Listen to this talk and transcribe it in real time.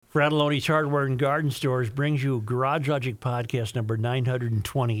Fratelloni's Hardware and Garden Stores brings you Garage Logic Podcast number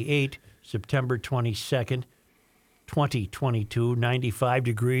 928, September 22nd, 2022. 95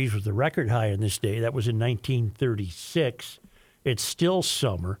 degrees was the record high on this day. That was in 1936. It's still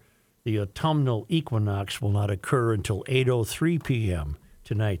summer. The autumnal equinox will not occur until 8:03 p.m.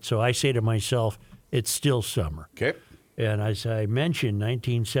 tonight. So I say to myself, it's still summer. Okay. And as I mentioned,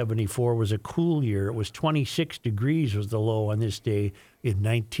 1974 was a cool year. It was 26 degrees was the low on this day in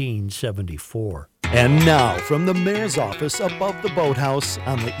 1974. And now, from the mayor's office above the boathouse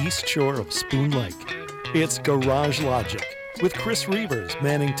on the east shore of Spoon Lake, it's Garage Logic with Chris Reavers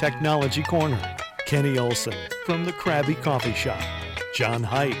manning Technology Corner, Kenny Olson from the Krabby Coffee Shop, John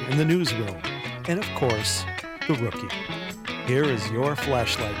Haidt in the newsroom, and of course, the Rookie. Here is your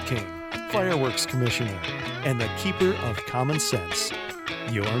flashlight king, fireworks commissioner, and the keeper of common sense,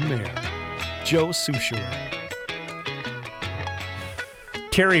 your mayor, Joe Soucheray.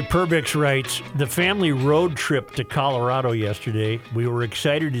 Terry Perbix writes, the family road trip to Colorado yesterday, we were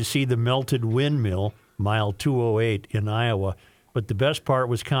excited to see the melted windmill, mile 208 in Iowa, but the best part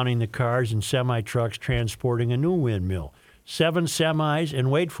was counting the cars and semi-trucks transporting a new windmill. 7 semis, and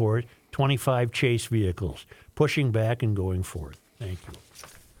wait for it, 25 chase vehicles, pushing back and going forth. Thank you.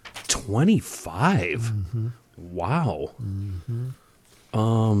 25? Mm-hmm. Wow.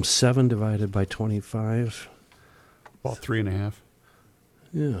 Mm-hmm. 7 divided by 25. About 3.5.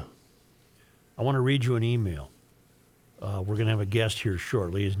 Yeah. I want to read you an email. We're going to have a guest here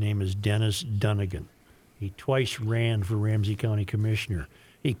shortly. His name is Dennis Dunnigan. He twice ran for Ramsey County Commissioner.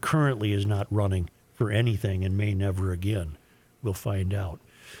 He currently is not running for anything and may never again. We'll find out.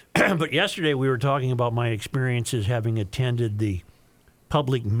 But yesterday we were talking about my experiences having attended the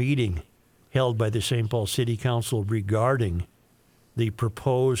public meeting held by the St. Paul City Council regarding the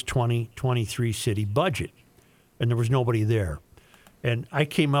proposed 2023 city budget. And there was nobody there. And I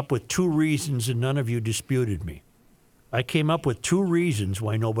came up with 2 reasons, and none of you disputed me. I came up with 2 reasons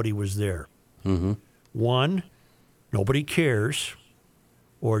why nobody was there. Mm-hmm. 1, nobody cares.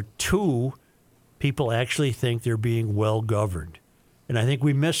 Or 2, people actually think they're being well governed. And I think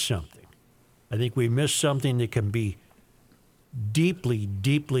we missed something. I think we missed something that can be deeply,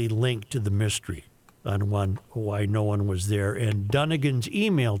 deeply linked to the mystery on why no one was there. And Dunnigan's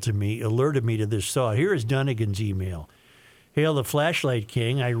email to me alerted me to this thought. Here is Dunnigan's email. Hail the Flashlight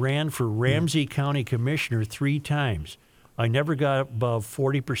King. I ran for Ramsey County Commissioner 3 times. I never got above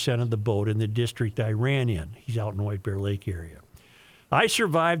 40% of the vote in the district I ran in. He's out in White Bear Lake area. I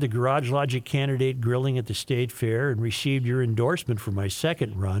survived the Garage Logic candidate grilling at the state fair and received your endorsement for my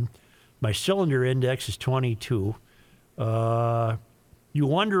second run. My cylinder index is 22. You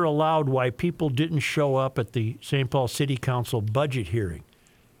wonder aloud why people didn't show up at the St. Paul City Council budget hearing.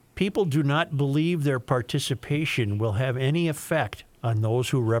 People do not believe their participation will have any effect on those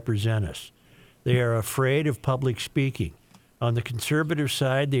who represent us. They are afraid of public speaking. On the conservative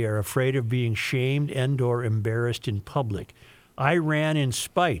side, they are afraid of being shamed and/or embarrassed in public. I ran in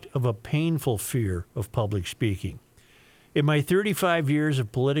spite of a painful fear of public speaking. In my 35 years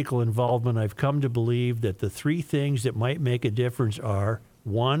of political involvement, I've come to believe that the 3 things that might make a difference are,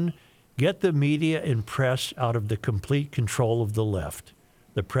 1, get the media and press out of the complete control of the left.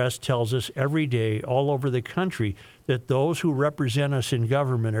 The press tells us every day all over the country that those who represent us in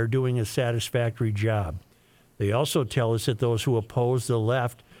government are doing a satisfactory job. They also tell us that those who oppose the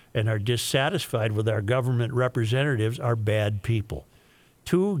left and are dissatisfied with our government representatives are bad people.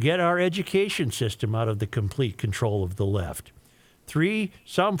 2, get our education system out of the complete control of the left. 3,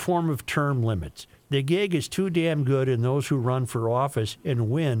 some form of term limits. The gig is too damn good, and those who run for office and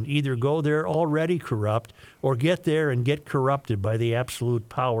win either go there already corrupt or get there and get corrupted by the absolute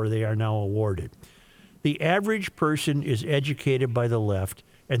power they are now awarded. The average person is educated by the left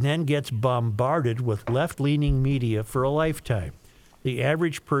and then gets bombarded with left-leaning media for a lifetime. The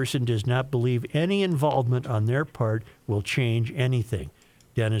average person does not believe any involvement on their part will change anything.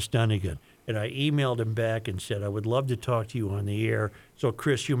 Dennis Dunnigan. And I emailed him back and said, I would love to talk to you on the air. So,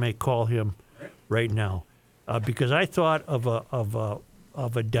 Chris, you may call him right now. Because I thought of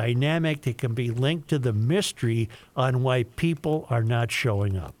a dynamic that can be linked to the mystery on why people are not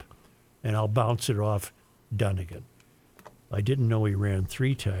showing up. And I'll bounce it off Dunnigan. I didn't know he ran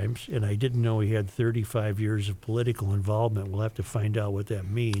 3 times, and I didn't know he had 35 years of political involvement. We'll have to find out what that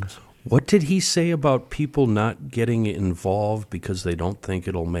means. What did he say about people not getting involved because they don't think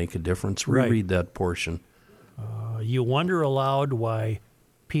it'll make a difference? Reread that portion. You wonder aloud why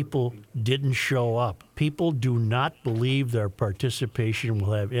people didn't show up. People do not believe their participation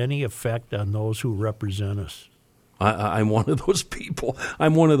will have any effect on those who represent us. I'm one of those people.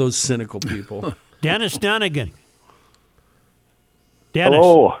 I'm one of those cynical people. Dennis Dunnigan. Dennis,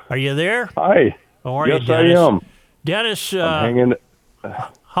 Hello. are you there? Hi. How are Yes, you, Dennis? I am. Dennis, I'm hanging.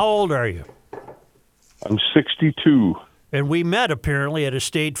 how old are you? I'm 62. And we met apparently at a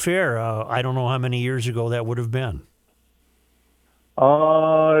state fair. I don't know how many years ago that would have been.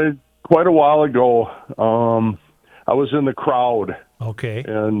 Quite a while ago. I was in the crowd Okay.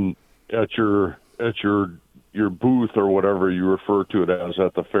 and at your booth or whatever you refer to it as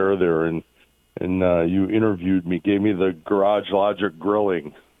at the fair there, and you interviewed me, gave me the Garage Logic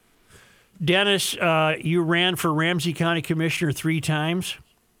grilling. Dennis, you ran for Ramsey County Commissioner 3 times.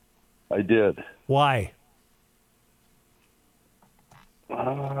 I did. Why?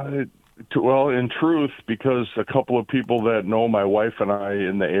 Well, in truth, because a couple of people that know my wife and I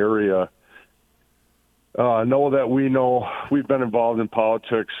in the area know that we've been involved in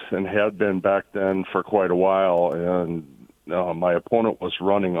politics and had been back then for quite a while. And my opponent was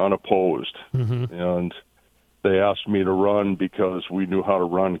running unopposed. Mm-hmm. And they asked me to run because we knew how to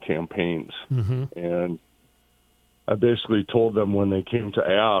run campaigns. Mm-hmm. And I basically told them when they came to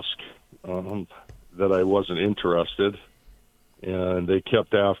ask that I wasn't interested. And they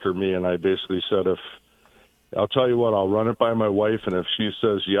kept after me, and I basically said, I'll tell you what, I'll run it by my wife, and if she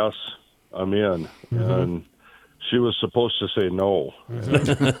says yes, I'm in. Mm-hmm. And she was supposed to say no.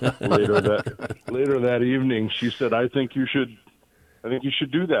 Mm-hmm. And later that evening, she said, I think you should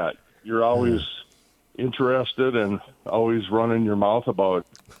do that. You're always interested and always running your mouth about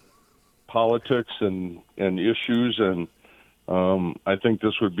politics and issues, and I think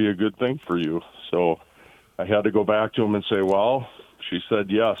this would be a good thing for you. So I had to go back to him and say, well, she said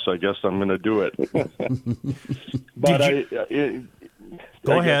yes, I guess I'm going to do it. But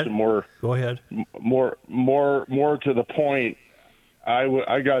Go I ahead. guess more to the point,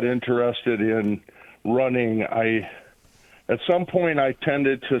 I got interested in running. At some point I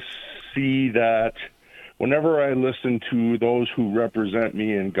tended to see that whenever I listen to those who represent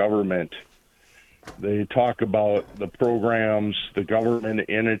me in government, they talk about the programs, the government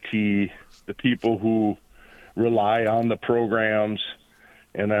entity, the people who rely on the programs.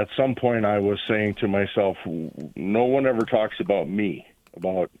 And at some point I was saying to myself, no one ever talks about me,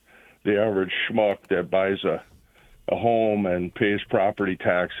 about the average schmuck that buys a home and pays property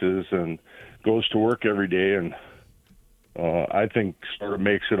taxes and goes to work every day and I think sort of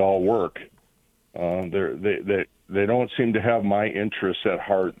makes it all work. They don't seem to have my interests at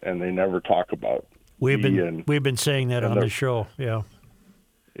heart, and they never talk about. We've been saying that on the show. Yeah.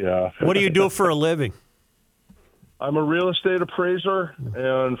 Yeah. What do you do for a living? I'm a real estate appraiser,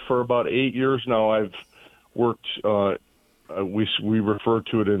 and for about 8 years now, I've worked. We refer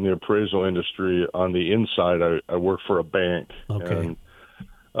to it in the appraisal industry. On the inside, I work for a bank, Okay. and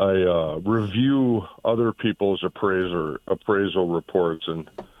I review other people's appraisal reports and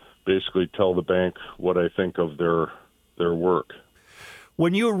basically tell the bank what I think of their work.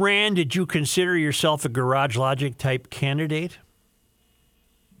 When you ran, did you consider yourself a Garage Logic type candidate?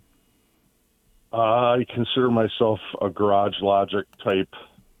 I consider myself a Garage Logic type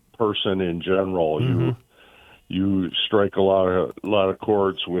person in general. Mm-hmm. You strike a lot of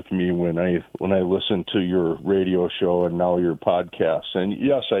chords with me when I listen to your radio show and now your podcast. And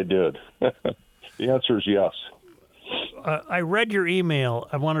yes, I did. The answer is yes. I read your email.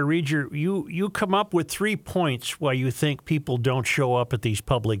 I want to read you come up with 3 points why you think people don't show up at these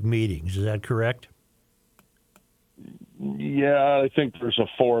public meetings. Is that correct? Yeah, I think there's a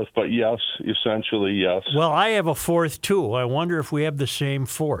fourth, but yes, essentially yes. Well, I have a fourth too. I wonder if we have the same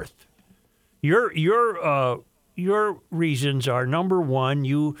fourth. Your reasons are, number one,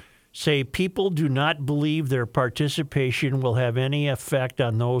 you say people do not believe their participation will have any effect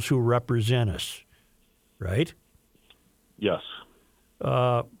on those who represent us, right? Yes.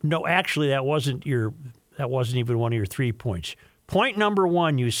 No, actually, that wasn't even one of your 3 points. Point number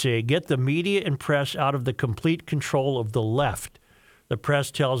one, you say, get the media and press out of the complete control of the left. The press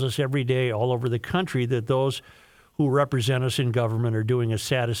tells us every day all over the country that those who represent us in government are doing a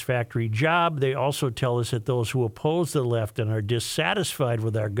satisfactory job. They also tell us that those who oppose the left and are dissatisfied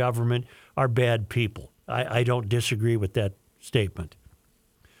with our government are bad people. I don't disagree with that statement.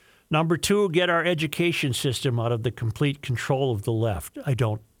 Number two, get our education system out of the complete control of the left. I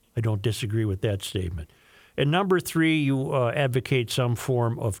don't disagree with that statement. And number three, you advocate some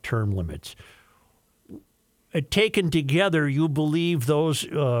form of term limits. Taken together, you believe those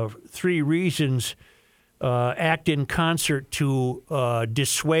 3 reasons act in concert to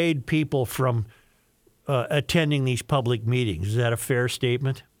dissuade people from attending these public meetings. Is that a fair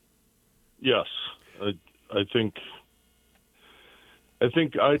statement? Yes. I think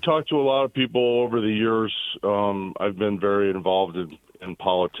I talked to a lot of people over the years. I've been very involved in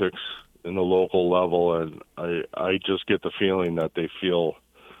politics in the local level, and I just get the feeling that they feel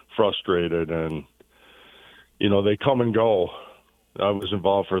frustrated, and they come and go. I was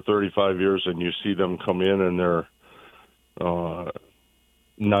involved for 35 years, and you see them come in and they're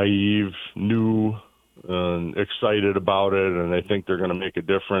naive, new, and excited about it, and they think they're going to make a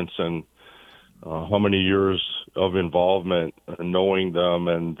difference. And how many years of involvement, knowing them,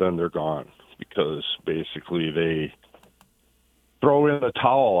 and then they're gone because basically they throw in the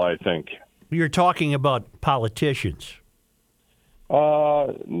towel, I think. You're talking about politicians.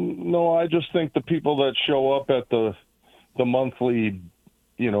 No, I just think the people that show up at the monthly,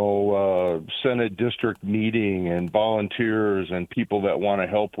 Senate district meeting, and volunteers and people that want to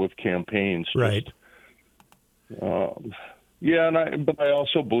help with campaigns. Right. But I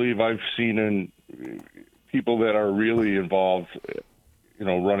also believe I've seen in people that are really involved,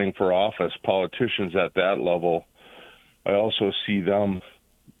 running for office, politicians at that level. I also see them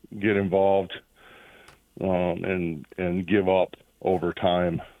get involved and give up over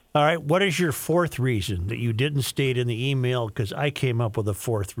time. All right. What is your fourth reason that you didn't state in the email? Because I came up with a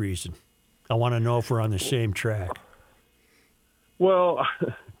fourth reason. I want to know if we're on the same track. Well,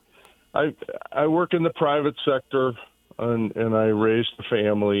 I work in the private sector, and I raised a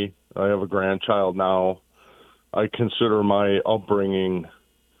family. I have a grandchild now. I consider my upbringing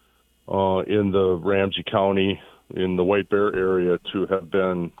in the Ramsey County, in the White Bear area, to have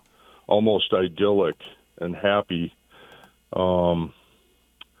been almost idyllic and happy.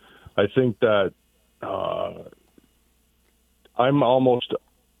 I think that I'm almost,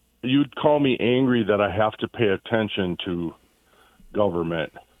 you'd call me angry that I have to pay attention to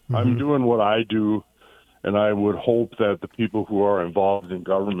government. Mm-hmm. I'm doing what I do, and I would hope that the people who are involved in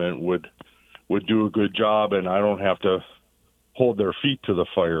government would do a good job, and I don't have to hold their feet to the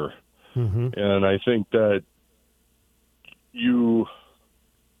fire. Mm-hmm. And I think that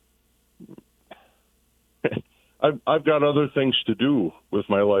I've got other things to do with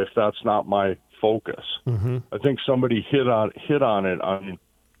my life. That's not my focus. Mm-hmm. I think somebody hit on it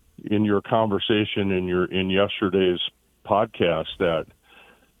in your conversation in yesterday's podcast that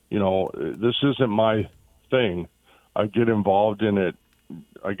this isn't my thing. I get involved in it,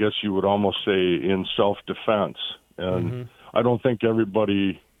 I guess you would almost say, in self-defense, and mm-hmm. I don't think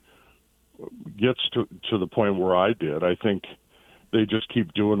everybody gets to the point where I did. I think they just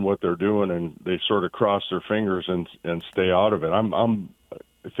keep doing what they're doing, and they sort of cross their fingers and stay out of it.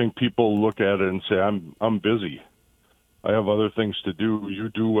 I think people look at it and say, I'm busy. I have other things to do. You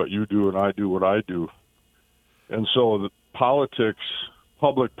do what you do, and I do what I do. And so the politics,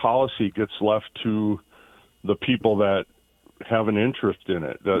 public policy gets left to the people that have an interest in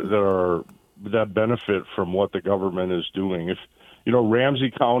it, that benefit from what the government is doing. If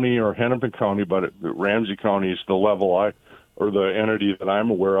Ramsey County or Hennepin County, but Ramsey County is the level or the entity that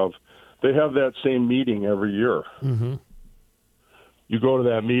I'm aware of, they have that same meeting every year. Mm-hmm. You go to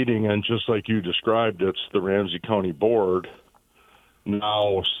that meeting, and just like you described, it's the Ramsey County Board,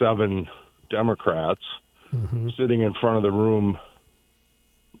 now 7 Democrats, mm-hmm. sitting in front of the room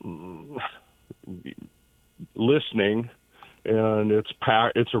listening, and it's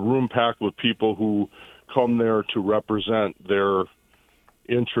a room packed with people who come there to represent their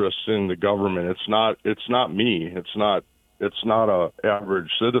interests in the government. It's not me. It's not a average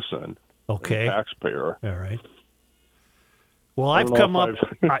citizen. Okay. Taxpayer. All right. Well, I've come up.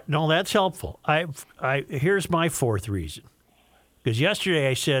 No, that's helpful. Here's my fourth reason. Because yesterday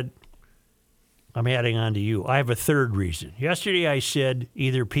I said, I'm adding on to you. I have a third reason. Yesterday I said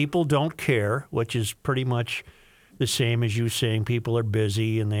either people don't care, which is pretty much the same as you saying people are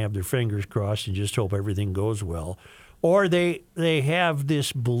busy and they have their fingers crossed and just hope everything goes well, or they have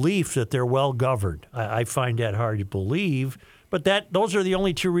this belief that they're well governed. I find that hard to believe, but those are the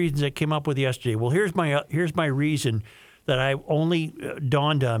only two reasons I came up with yesterday. Well, here's my reason that I only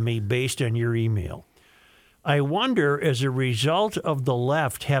dawned on me based on your email. I wonder, as a result of the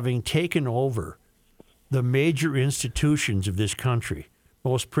left having taken over the major institutions of this country,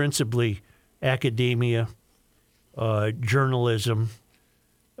 most principally academia, journalism,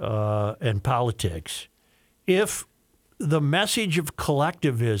 and politics, if the message of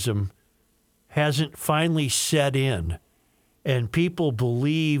collectivism hasn't finally set in and people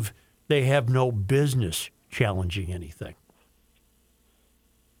believe they have no business challenging anything.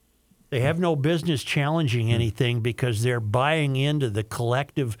 They have no business challenging anything because they're buying into the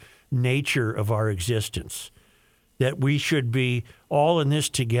collective nature of our existence, that we should be all in this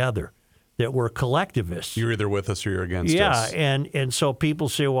together, that we're collectivists. You're either with us or you're against us. Yeah, and so people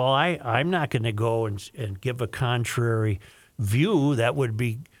say, well, I'm not going to go and give a contrary view. That would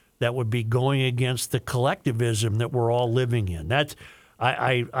be going against the collectivism that we're all living in.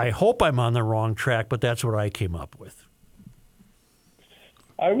 I hope I'm on the wrong track, but that's what I came up with.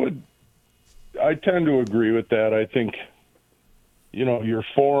 I tend to agree with that. I think, you're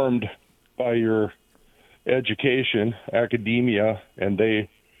formed by your education, academia, and the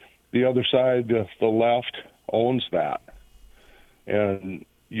other side, the left, owns that, and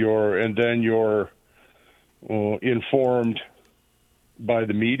then you're informed by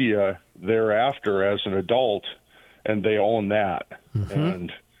the media thereafter as an adult, and they own that. Mm-hmm.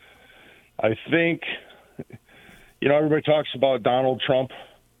 And I think, everybody talks about Donald Trump.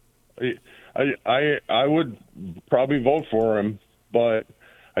 I would probably vote for him, but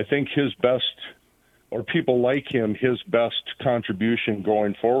I think his best, or people like him, his best contribution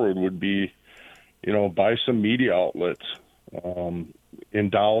going forward would be, buy some media outlets,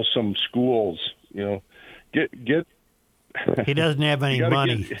 endow some schools, get. He doesn't have any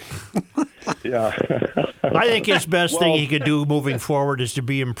money. Yeah. I think his best thing he could do moving forward is to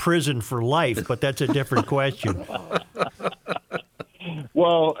be imprisoned for life, but that's a different question.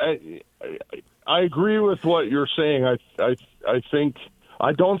 Well, I agree with what you're saying.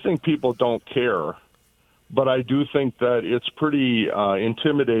 I don't think people don't care, but I do think that it's pretty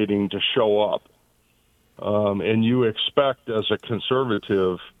intimidating to show up. And you expect as a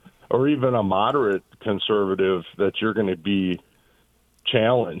conservative or even a moderate conservative that you're going to be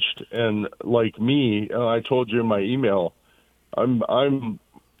challenged. And like me, I told you in my email, I'm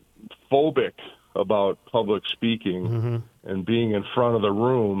phobic about public speaking mm-hmm. and being in front of the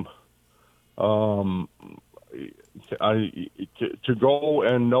room. To go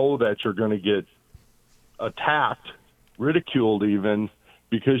and know that you're going to get attacked, ridiculed even,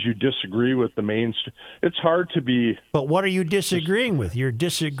 because you disagree with the mainstream. It's hard to be... But what are you disagreeing with? You're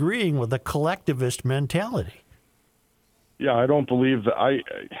disagreeing with a collectivist mentality. Yeah, I don't believe that.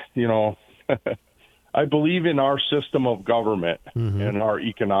 I believe in our system of government mm-hmm. and our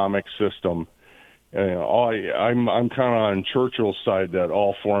economic system. I'm kind of on Churchill's side that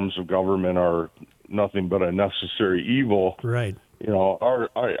all forms of government are nothing but a necessary evil. Right.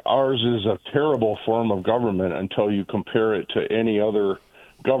 Ours is a terrible form of government until you compare it to any other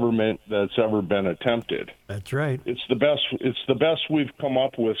government that's ever been attempted. That's right. It's the best we've come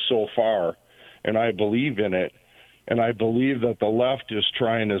up with so far, and I believe in it. And I believe that the left is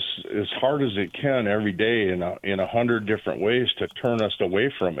trying as hard as it can every day in 100 different ways to turn us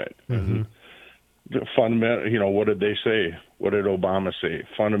away from it. Mm-hmm. Fundamental, what did they say? What did Obama say?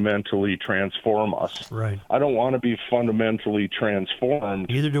 Fundamentally transform us. Right. I don't want to be fundamentally transformed.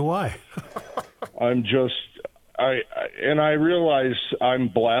 Neither do I. I'm just, I realize I'm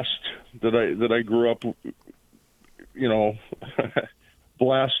blessed that I grew up,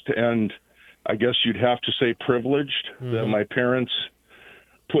 blessed, and I guess you'd have to say privileged mm-hmm. that my parents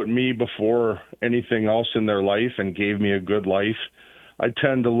put me before anything else in their life and gave me a good life. I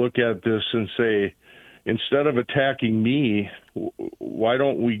tend to look at this and say, instead of attacking me, why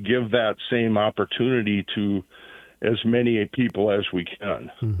don't we give that same opportunity to as many people as we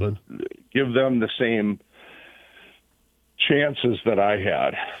can? Mm-hmm. But give them the same chances that I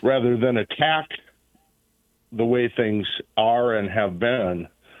had, rather than attack the way things are and have been.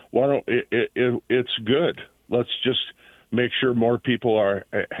 Why don't it's good. Let's just make sure more people are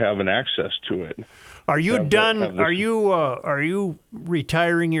having access to it. Are you done? Are you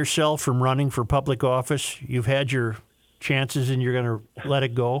retiring yourself from running for public office? You've had your chances, and you're going to let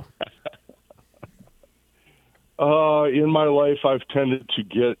it go. In my life, I've tended to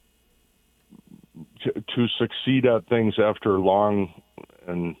get to succeed at things after long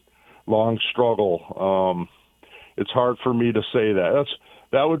struggle. It's hard for me to say that.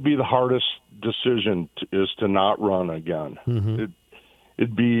 That would be the hardest decision is to not run again. Mm-hmm.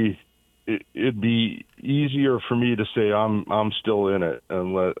 It'd be easier for me to say I'm still in it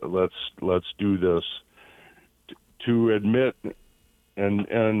and let's do this. To admit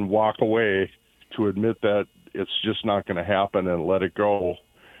and walk away, to admit that it's just not going to happen and let it go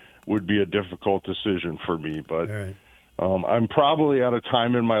would be a difficult decision for me. But right. I'm probably at a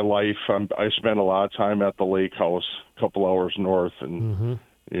time in my life. I spend a lot of time at the lake house, a couple hours north in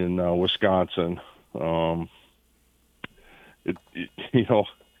Wisconsin.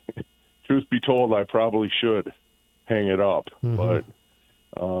 Truth be told, I probably should hang it up. Mm-hmm. But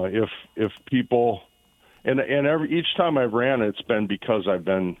if people and each time I've ran, it's been because I've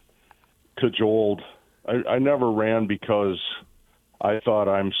been cajoled. I never ran because I thought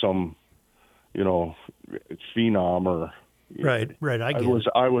I'm some, phenom or. Right.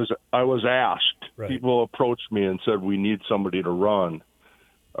 I was asked. Right. People approached me and said, "We need somebody to run.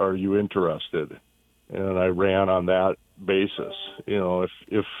 Are you interested?" And I ran on that basis.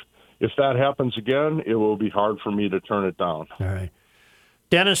 If that happens again, it will be hard for me to turn it down. All right.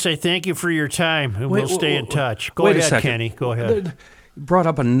 Dennis, I thank you for your time, and we'll stay in touch. Go wait a ahead, second. Kenny. Go ahead. Brought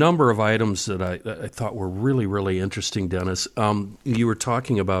up a number of items that I thought were really, really interesting, Dennis. You were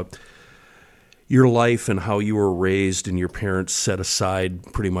talking about your life and how you were raised, and your parents set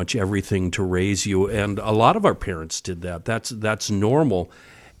aside pretty much everything to raise you, and a lot of our parents did that. That's normal,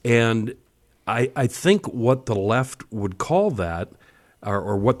 and I think what the left would call that,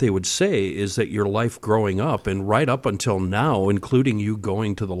 or what they would say, is that your life growing up and right up until now, including you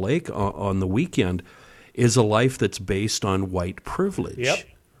going to the lake on the weekend, is a life that's based on white privilege.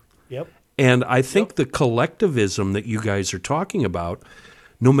 Yep. And I think the collectivism that you guys are talking about,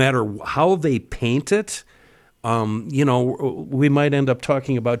 no matter how they paint it, we might end up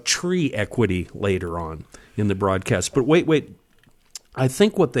talking about tree equity later on in the broadcast. But wait. I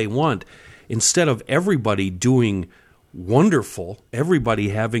think what they want, instead of everybody doing wonderful, everybody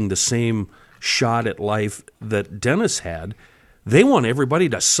having the same shot at life that Dennis had, they want everybody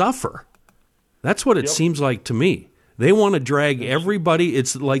to suffer. That's what it seems like to me. They want to drag everybody.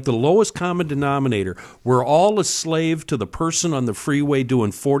 It's like the lowest common denominator. We're all a slave to the person on the freeway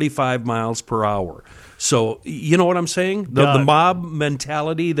doing 45 miles per hour. So, you know what I'm saying? The mob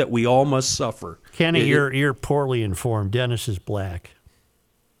mentality that we all must suffer. Kenny, you're poorly informed. Dennis is black.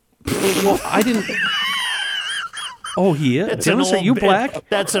 Well, I didn't... Oh, he is? Dennis, are you black?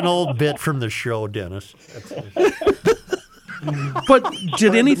 That's an old bit from the show, Dennis. But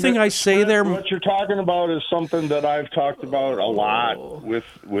did anything I say there... What you're talking about is something that I've talked about a lot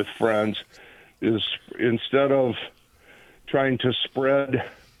with friends, is instead of trying to spread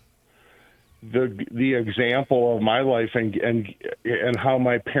the example of my life and how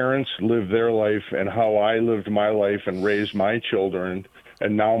my parents lived their life and how I lived my life and raised my children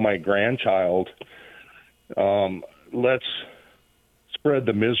and now my grandchild, let's spread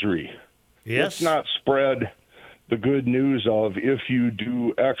the misery. Yes. Let's not spread the good news of, if you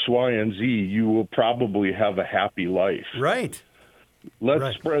do X, Y, and Z, you will probably have a happy life. Right.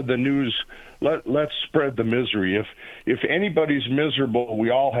 Let's spread the news. Let's spread the misery. If anybody's miserable, we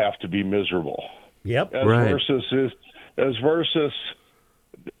all have to be miserable. Yep. Versus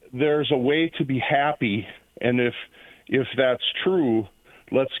there's a way to be happy, and if that's true,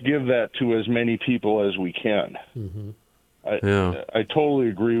 let's give that to as many people as we can. Mm-hmm. I totally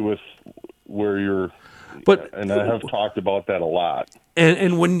agree with where you're. And I have talked about that a lot.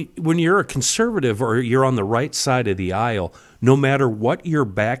 And when you're a conservative or you're on the right side of the aisle, no matter what your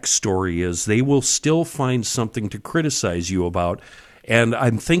backstory is, they will still find something to criticize you about. And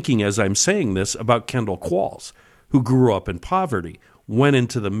I'm thinking, as I'm saying this, about Kendall Qualls, who grew up in poverty, went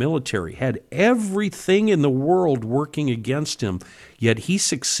into the military, had everything in the world working against him, yet he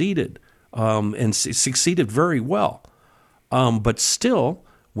succeeded, and succeeded very well. But still,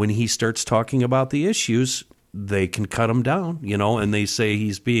 when he starts talking about the issues, they can cut him down, and they say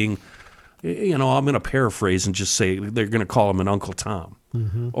he's being, I'm going to paraphrase and just say they're going to call him an Uncle Tom,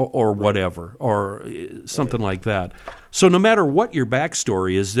 or whatever, or something like that. So no matter what your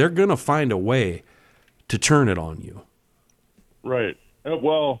backstory is, they're going to find a way to turn it on you. Right.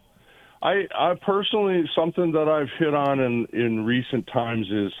 Well, I personally, something that I've hit on in recent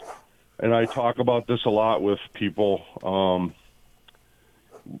times is, and I talk about this a lot with people,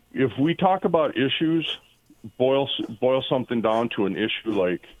 if we talk about issues, boil something down to an issue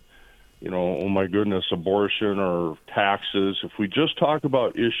like, oh my goodness, abortion or taxes. If we just talk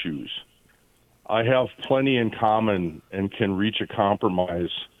about issues, I have plenty in common and can reach a compromise.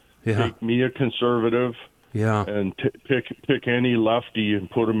 Yeah. Take me, a conservative, and pick any lefty and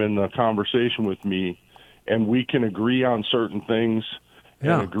put them in the conversation with me, and we can agree on certain things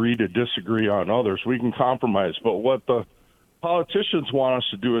and agree to disagree on others. We can compromise. But what the politicians want us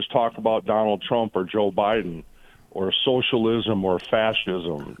to do is talk about Donald Trump or Joe Biden or socialism or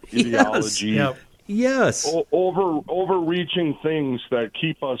fascism, ideology. Yes. Overreaching things that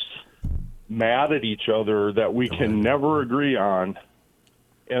keep us mad at each other that we can never agree on.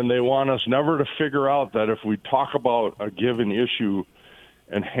 And they want us never to figure out that if we talk about a given issue,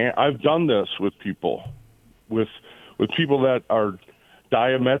 and I've done this with people, with people that are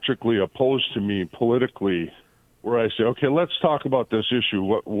diametrically opposed to me politically, where I say, okay, let's talk about this issue.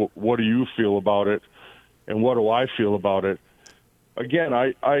 What do you feel about it? And what do I feel about it? Again,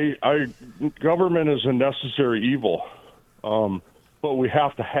 I government is a necessary evil, but we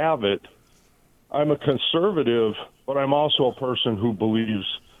have to have it. I'm a conservative, but I'm also a person who believes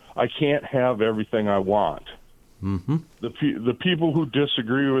I can't have everything I want. Mm-hmm. The people who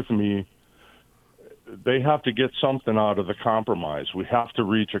disagree with me, they have to get something out of the compromise. We have to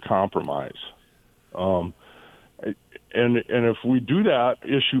reach a compromise. And if we do that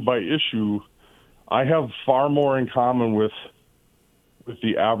issue by issue, I have far more in common with with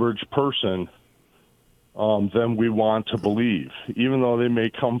the average person than we want to believe. Even though they may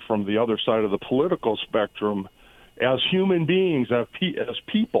come from the other side of the political spectrum, as human beings, as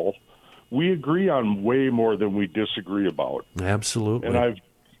people, we agree on way more than we disagree about. Absolutely. And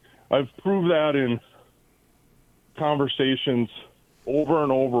I've proved that in conversations over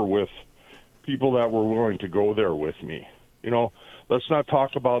and over with people that were willing to go there with me. Let's not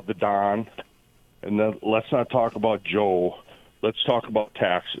talk about the Don, and then let's not talk about Joe. Let's talk about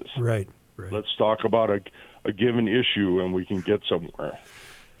taxes. Right. Let's talk about a given issue, and we can get somewhere.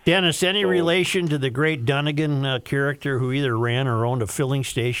 Dennis, any relation to the great Dunnigan character who either ran or owned a filling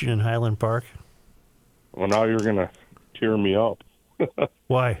station in Highland Park? Well, now you're going to tear me up.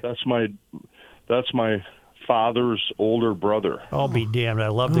 Why? That's my father's older brother. I'll be damned. I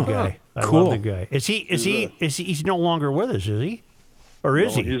love the guy. I Cool. love the guy. He's no longer with us, is he? Or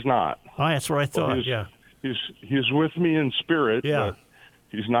is he? He's not. Oh, that's what I thought. He's with me in spirit. Yeah. But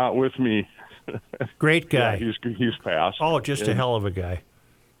he's not with me. Great guy. Yeah, he's passed. Oh, just a hell of a guy.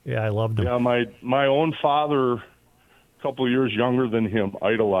 Yeah, I loved him. Yeah, my own father, a couple of years younger than him,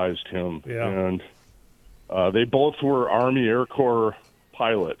 idolized him. Yeah. And they both were Army Air Corps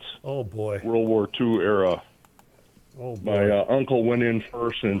pilots. Oh, boy. World War II era. Oh, boy. My uncle went in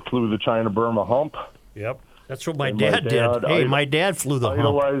first and flew the China-Burma hump. Yep. That's what my And dad did. Hey, my dad flew the hump.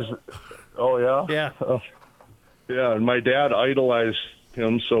 idolized. Oh, yeah? Yeah. Yeah, and my dad idolized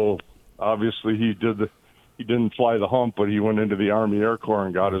him, so obviously he didn't fly the hump, but he went into the Army Air Corps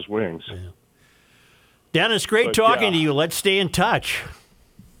and got his wings. Yeah. Dennis, great talking to you. Let's stay in touch.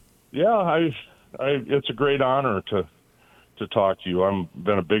 Yeah, it's a great honor to talk to you. I've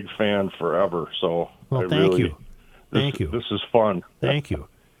been a big fan forever, so Well, thank you. Thank you. This is fun. Thank you.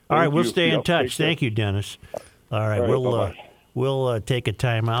 All right, we'll stay in Yep, touch. take care. Thank you, Dennis. All right, bye-bye. we'll take a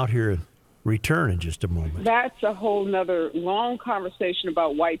time out here and return in just a moment. That's a whole nother long conversation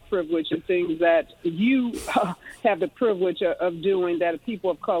about white privilege and things that you have the privilege of doing that people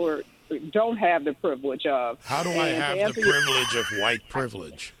of color don't have the privilege of. How do I have the privilege of white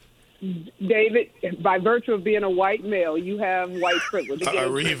privilege? David, by virtue of being a white male, you have white privilege.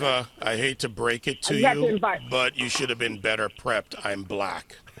 Ariva, I hate to break it to You have to you, invite- but you should have been better prepped. I'm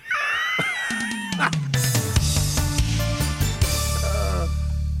black.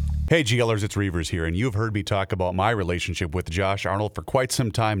 Hey, GLers, it's Reavers here, and you've heard me talk about my relationship with Josh Arnold for quite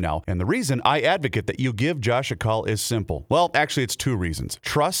some time now. And the reason I advocate that you give Josh a call is simple. Well, actually, it's two reasons: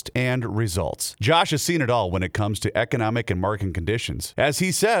 trust and results. Josh has seen it all when it comes to economic and market conditions. As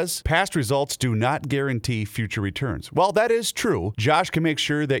he says, past results do not guarantee future returns. Well, that is true. Josh can make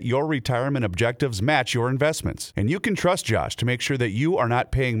sure that your retirement objectives match your investments. And you can trust Josh to make sure that you are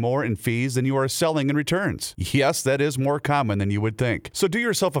not paying more in fees than you are selling in returns. Yes, that is more common than you would think. So do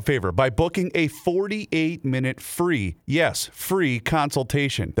yourself a favor by booking a 48-minute free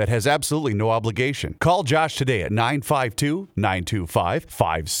consultation that has absolutely no obligation. Call Josh today at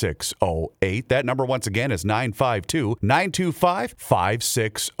 952-925-5608. That number once again is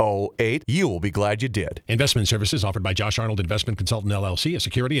 952-925-5608. You will be glad you did. Investment services offered by Josh Arnold Investment Consultant LLC, a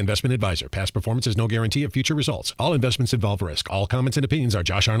security investment advisor. Past performance is no guarantee of future results. All investments involve risk. All comments and opinions are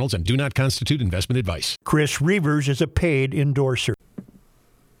Josh Arnold's and do not constitute investment advice. Chris Reavers is a paid endorser.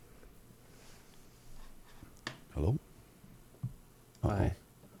 Hello? Hi.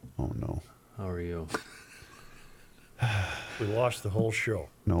 Oh, no. How are you? We lost the whole show.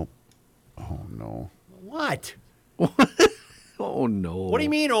 Nope. Oh, no. What? Oh, no. What do you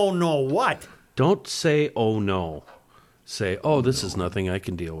mean, oh no, what? Don't say, oh, no. Say, oh, this is nothing. I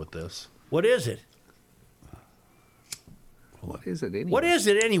can deal with this. What is it? What is it anyway? What is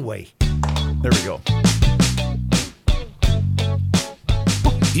it anyway? There we go.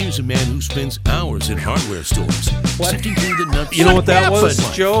 Here's a man who spends hours in hardware stores sifting through the nuts. You know what that happened?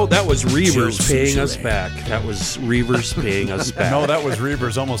 was, Joe? That was Reavers Joe paying us Souchere. back. That was Reavers paying us back. No, that was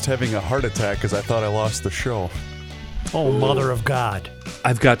Reavers almost having a heart attack because I thought I lost the show. Oh, Mother of God.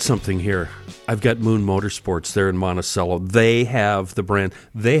 I've got something here. I've got Moon Motorsports there in Monticello. They have the brand.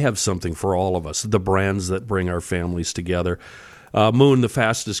 They have something for all of us, the brands that bring our families together. Moon, the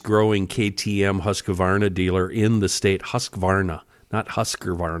fastest growing KTM Husqvarna dealer in the state. Husqvarna, not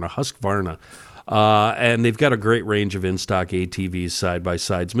Husqvarna, Husqvarna. And they've got a great range of in-stock ATVs,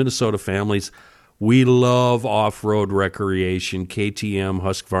 side-by-sides. Minnesota families, we love off-road recreation. KTM,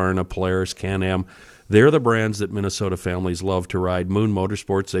 Husqvarna, Polaris, Can-Am. They're the brands that Minnesota families love to ride. Moon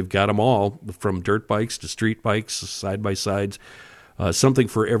Motorsports, they've got them all, from dirt bikes to street bikes, side-by-sides. Something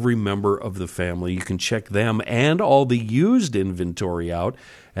for every member of the family. You can check them and all the used inventory out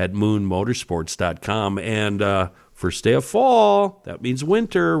at moonmotorsports.com. And first day of fall, that means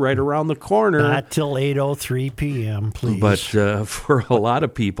winter right around the corner. Not till 8:03 p.m., please. But for a lot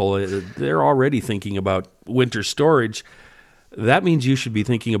of people, they're already thinking about winter storage. That means you should be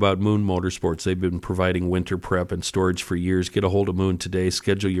thinking about Moon Motorsports. They've been providing winter prep and storage for years. Get a hold of Moon today.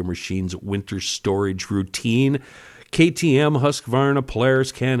 Schedule your machine's winter storage routine. KTM, Husqvarna,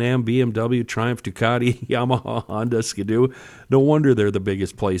 Polaris, Can-Am, BMW, Triumph, Ducati, Yamaha, Honda, Skidoo. No wonder they're the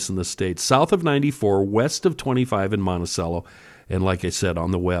biggest place in the state. South of 94, west of 25 in Monticello. And like I said,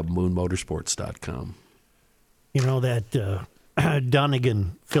 on the web, moonmotorsports.com. You know, that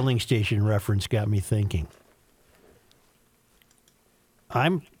Donegan filling station reference got me thinking.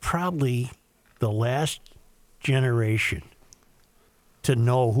 I'm probably the last generation to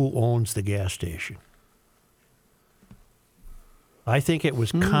know who owns the gas station. I think it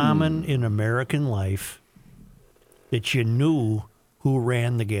was common in American life that you knew who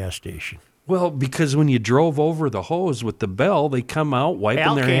ran the gas station. Well, because when you drove over the hose with the bell, they come out wiping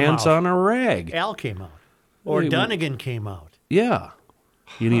Al their came hands out. on a rag. Al came out. Or Wait, Donegan came out. Yeah.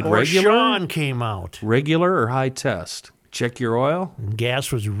 You need Or regular? Sean came out. Regular or high test? Check your oil. And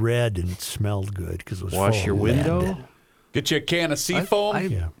gas was red and it smelled good because it was Wash full your of window. lead. Get you a can of Seafoam.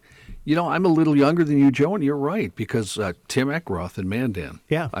 Yeah. You know, I'm a little younger than you, Joe, and you're right, because Tim Eckroth in Mandan.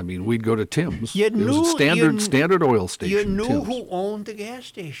 Yeah. I mean, we'd go to Tim's. You It was knew- a you- standard oil station. You knew Tim's. who owned the gas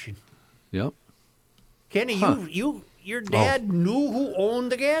station. Yep. Kenny, your Oh. dad knew who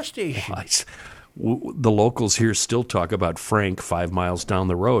owned the gas station. The locals here still talk about Frank 5 miles down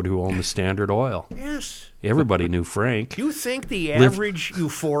the road who owned the Standard Oil. Yes. Everybody knew Frank. You think the Live- average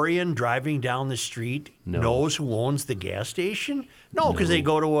Euphorian driving down the street No. knows who owns the gas station? No, because they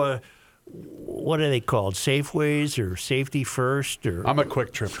go to what are they called? Safeways or Safety First or I'm a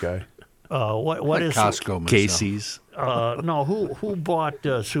Quick Trip guy. what is Costco myself. Casey's. no, who bought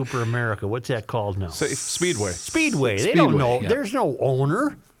Super America? What's that called now? Speedway. Speedway. They don't Speedway, know. yeah. There's no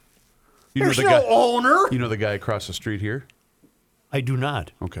owner. You There's know no the guy. owner. You know the guy across the street here? I do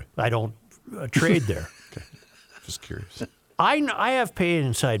not. Okay. I don't trade there. Just curious. I have paid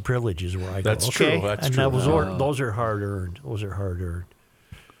inside privileges where I go. That's true, okay? that's and true. Those are hard earned. Those are hard earned.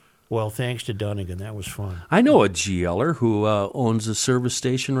 Well, thanks to Donegan, that was fun. I know a GLer who owns a service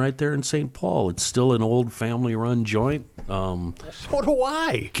station right there in St. Paul. It's still an old family-run joint. So do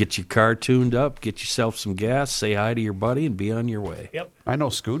I. Get your car tuned up, get yourself some gas, say hi to your buddy, and be on your way. Yep. I know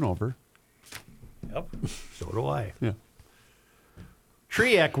Schoonover. Yep. So do I. Yeah.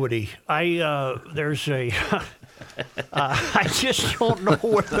 Tree equity. There's a. I just don't know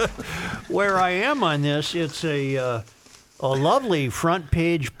where I am on this. It's a lovely front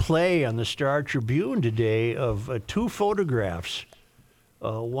page play on the Star Tribune today of two photographs.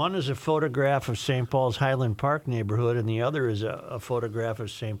 One is a photograph of St. Paul's Highland Park neighborhood, and the other is a photograph of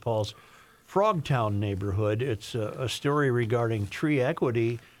St. Paul's Frogtown neighborhood. It's a story regarding tree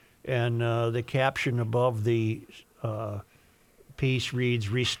equity, and the caption above the piece reads,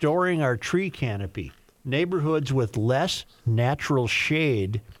 "Restoring our tree canopy. Neighborhoods with less natural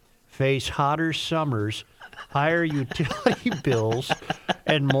shade face hotter summers, higher utility bills,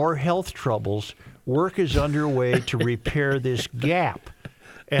 and more health troubles. Work is underway to repair this gap."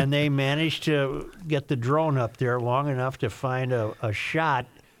 And they managed to get the drone up there long enough to find a shot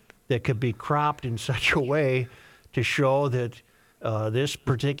that could be cropped in such a way to show that this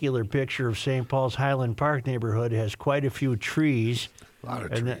particular picture of St. Paul's Highland Park neighborhood has quite a few trees. A lot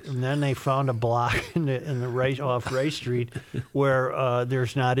of And, trees. and then they found a block in the Rice, off Rice Street where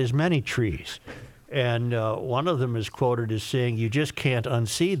there's not as many trees. And one of them is quoted as saying, "You just can't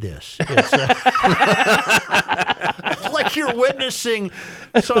unsee this." It's like you're witnessing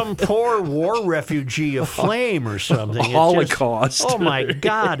some poor war refugee aflame or something. It's just- Holocaust. oh, my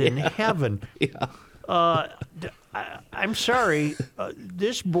God in heaven. I'm sorry.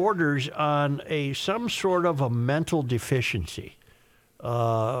 This borders on some sort of a mental deficiency.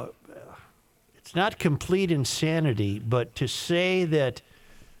 It's not complete insanity, but to say that,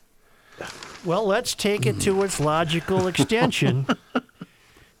 well, let's take it to its logical extension.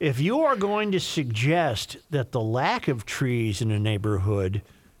 If you are going to suggest that the lack of trees in a neighborhood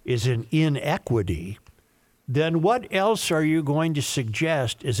is an inequity, then what else are you going to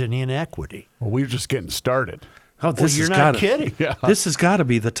suggest is an inequity? Well, we're just getting started. Oh, this you're has not gotta, kidding. Yeah. This has got to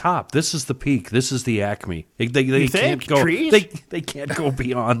be the top. This is the peak. This is the acme. They You can't think? go. Trees? They can't go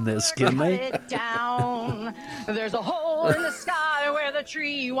beyond this, can Cut they? it down. There's a hole in the sky where the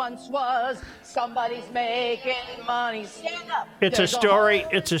tree once was. Somebody's making money. Stand up. It's a There's story. hole-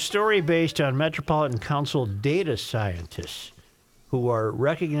 It's a story based on Metropolitan Council data scientists who are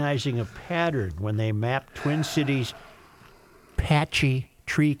recognizing a pattern when they map Twin Cities' patchy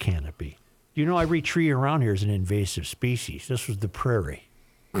tree canopy. You know, every tree around here is an invasive species. This was the prairie.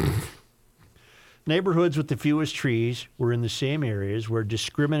 Neighborhoods with the fewest trees were in the same areas where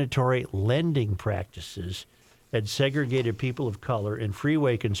discriminatory lending practices had segregated people of color and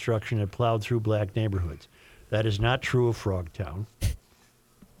freeway construction had plowed through black neighborhoods. That is not true of Frogtown.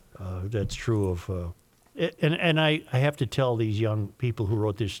 That's true of... And I have to tell these young people who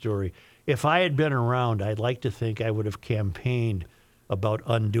wrote this story, if I had been around, I'd like to think I would have campaigned about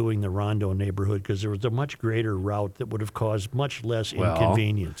undoing the Rondo neighborhood because there was a much greater route that would have caused much less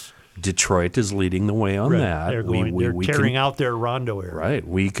inconvenience. Detroit is leading the way on that. They're tearing out their Rondo area. Right.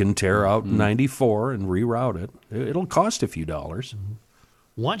 We can tear out 94 and reroute it. It'll cost a few dollars.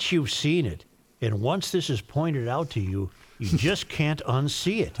 Once you've seen it, and once this is pointed out to you, you just can't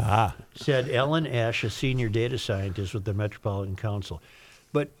unsee it, said Ellen Esch, a senior data scientist with the Metropolitan Council.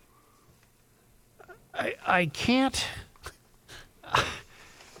 But I can't...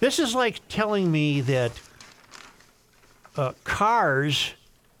 This is like telling me that cars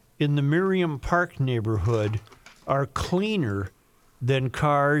in the Miriam Park neighborhood are cleaner than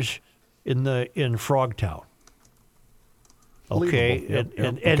cars in Frogtown. Okay,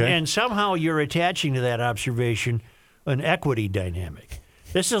 and somehow you're attaching to that observation an equity dynamic.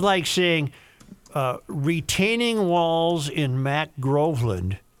 This is like saying retaining walls in Mac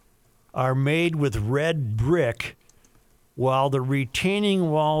Groveland are made with red brick, while the retaining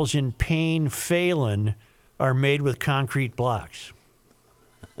walls in Payne Phelan are made with concrete blocks.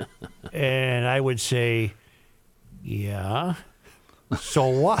 And I would say, yeah, so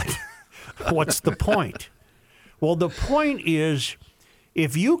what? What's the point? Well, the point is,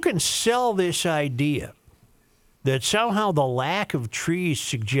 if you can sell this idea that somehow the lack of trees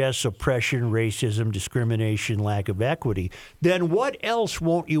suggests oppression, racism, discrimination, lack of equity, then what else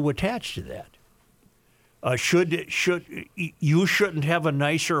won't you attach to that? You shouldn't have a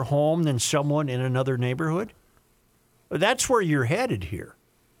nicer home than someone in another neighborhood? That's where you're headed here.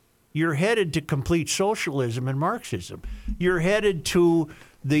 You're headed to complete socialism and Marxism. You're headed to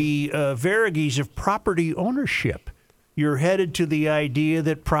the vagaries of property ownership. You're headed to the idea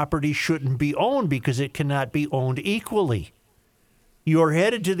that property shouldn't be owned because it cannot be owned equally. You're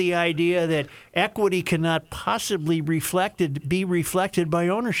headed to the idea that equity cannot possibly be reflected by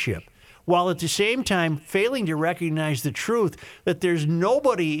ownership, while at the same time failing to recognize the truth that there's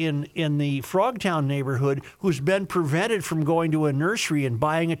nobody in the Frogtown neighborhood who's been prevented from going to a nursery and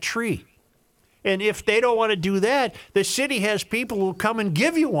buying a tree. And if they don't want to do that, the city has people who come and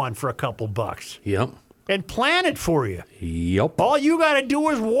give you one for a couple bucks. Yep. And plant it for you. Yep. All you got to do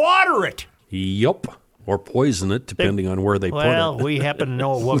is water it. Yep. Or poison it, depending on where they put it. Well, we happen to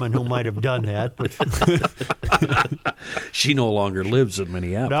know a woman who might have done that. But she no longer lives in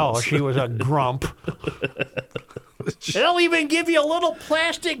Minneapolis. No, she was a grump. They'll even give you a little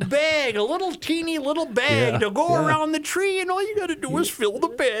plastic bag, a little teeny little bag to go around the tree, and all you got to do is fill the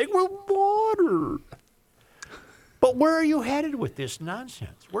bag with water. But where are you headed with this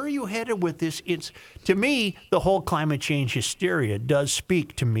nonsense? Where are you headed with this? To me, the whole climate change hysteria does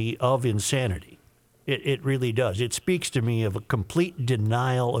speak to me of insanity. It really does. It speaks to me of a complete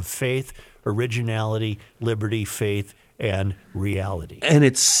denial of faith, originality, liberty, faith, and reality. And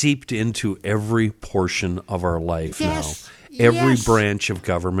it's seeped into every portion of our life now. Every branch of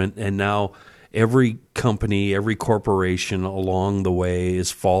government, and now every company, every corporation along the way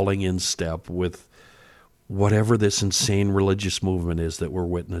is falling in step with whatever this insane religious movement is that we're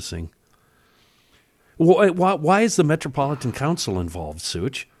witnessing. Why is the Metropolitan Council involved,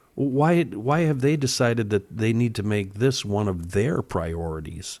 Such? Why have they decided that they need to make this one of their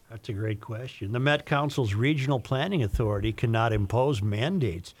priorities? That's a great question. The Met Council's Regional Planning Authority cannot impose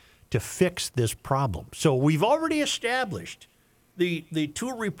mandates to fix this problem. So we've already established the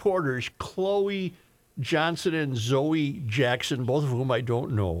two reporters, Chloe Johnson and Zoe Jackson, both of whom I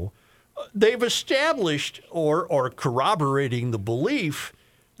don't know, they've established or corroborating the belief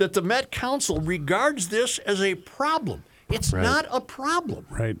that the Met Council regards this as a problem. It's not a problem.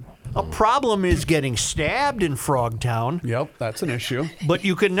 Right. A problem is getting stabbed in Frogtown. Yep, that's an issue. But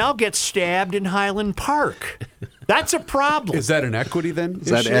you can now get stabbed in Highland Park. That's a problem. Is that an equity then? Is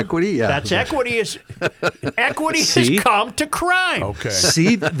that equity? Yeah. That's equity. Equity has come to crime. Okay.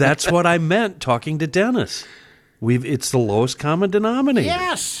 See, that's what I meant talking to Dennis. It's the lowest common denominator.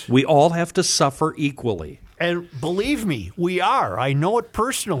 Yes. We all have to suffer equally. And believe me, we are. I know it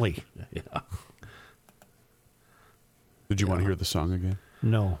personally. Yeah. Did you want to hear the song again?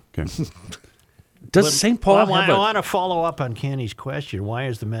 No. Okay. Does St. Paul I have want to follow up on Kenny's question. Why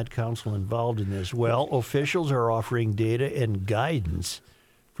is the Met Council involved in this? Well, officials are offering data and guidance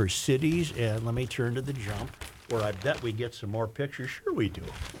for cities, and let me turn to the jump, where I bet we get some more pictures. Sure we do.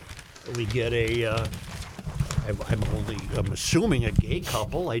 We get I'm assuming a gay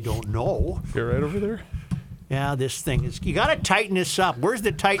couple. I don't know. You're right over there. Yeah, this thing is, you got to tighten this up. Where's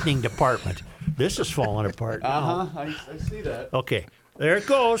the tightening department? This is falling apart. I see that. Okay, there it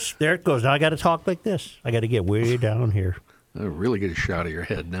goes. There it goes. Now I got to talk like this. I got to get way down here. I'll really get a shot of your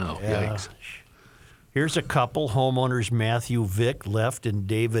head now. Yeah. Yikes. Here's a couple, homeowners Matthew Vick Left and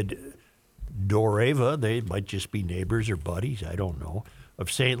David Doreva. They might just be neighbors or buddies, I don't know,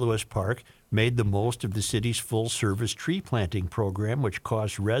 of St. Louis Park, made the most of the city's full-service tree planting program, which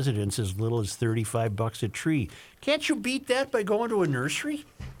costs residents as little as $35 a tree. Can't you beat that by going to a nursery?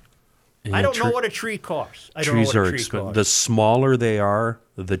 Yeah, I don't know what a tree costs. I don't trees know what are a tree expensive. costs. The smaller they are,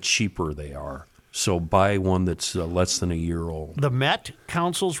 the cheaper they are. So buy one that's less than a year old. The Met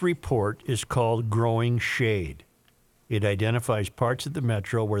Council's report is called Growing Shade. It identifies parts of the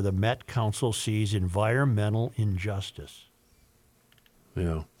metro where the Met Council sees environmental injustice,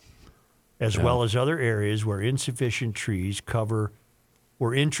 as well as other areas where insufficient tree cover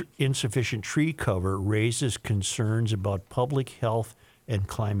raises concerns about public health and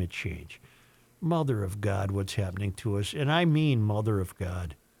climate change. Mother of God, what's happening to us? And I mean Mother of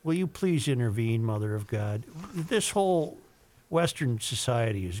God. Will you please intervene, Mother of God? This whole Western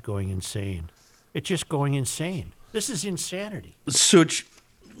society is going insane. It's just going insane. This is insanity. Such,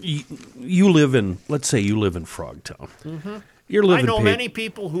 you live in, let's say you live in Frogtown. Mm-hmm. You're living I know many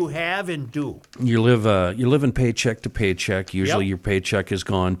people who have and do. You live in paycheck to paycheck. Usually Yep. your paycheck is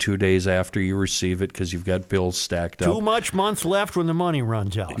gone 2 days after you receive it because you've got bills stacked up. Too much months left when the money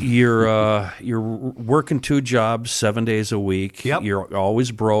runs out. You're working 2 jobs 7 days a week. Yep. You're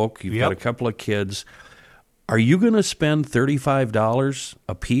always broke. You've got Yep. a couple of kids. Are you going to spend $35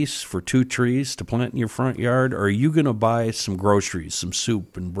 a piece for 2 trees to plant in your front yard, or are you going to buy some groceries, some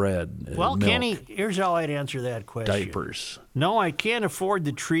soup and bread and Well, milk, Kenny, here's how I'd answer that question. diapers? No, I can't afford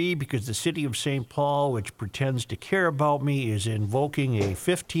the tree because the city of St. Paul, which pretends to care about me, is invoking a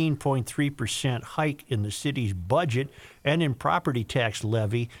 15.3% hike in the city's budget and in property tax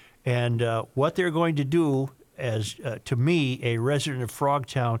levy. And what they're going to do, as to me, a resident of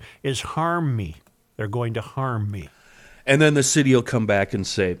Frogtown, is harm me. They're going to harm me. And then the city will come back and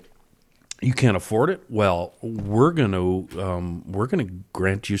say, "You can't afford it? Well, we're going to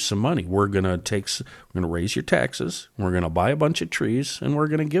grant you some money. We're going to raise your taxes. We're going to buy a bunch of trees, and we're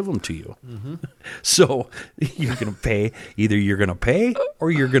going to give them to you." Mm-hmm. So you're going to pay. Either you're going to pay or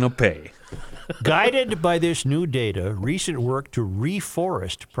you're going to pay. Guided by this new data, recent work to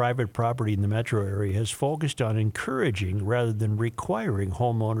reforest private property in the metro area has focused on encouraging rather than requiring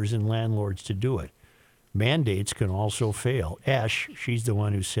homeowners and landlords to do it. Mandates can also fail. Ash, she's the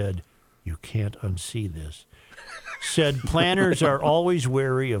one who said, "You can't unsee this," said planners are always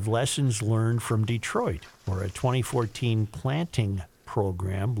wary of lessons learned from Detroit, where a 2014 planting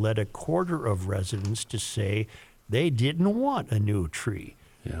program led a quarter of residents to say they didn't want a new tree.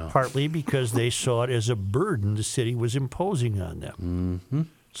 Yeah. Partly because they saw it as a burden the city was imposing on them. Mm-hmm.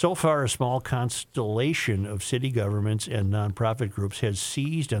 So far, a small constellation of city governments and nonprofit groups has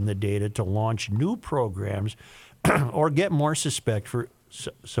seized on the data to launch new programs or get more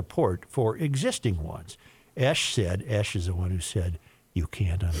support for existing ones. Ash is the one who said, "You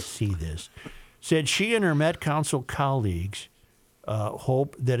can't unsee this," said she and her Met Council colleagues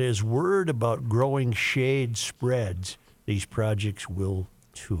hope that as word about growing shade spreads, these projects will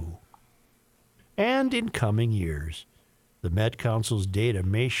too. And in coming years, the Met Council's data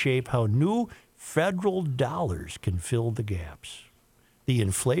may shape how new federal dollars can fill the gaps. The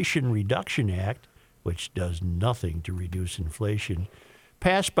Inflation Reduction Act, which does nothing to reduce inflation,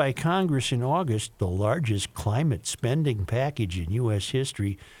 passed by Congress in August, the largest climate spending package in U.S.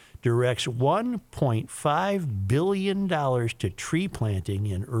 history, directs $1.5 billion to tree planting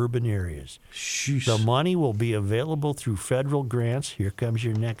in urban areas. Sheesh. The money will be available through federal grants. Here comes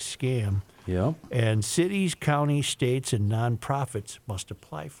your next scam. Yeah. And cities, counties, states, and nonprofits must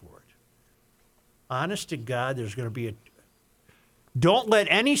apply for it. Honest to God, there's going to be don't let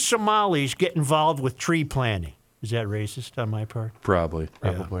any Somalis get involved with tree planting. Is that racist on my part? Probably.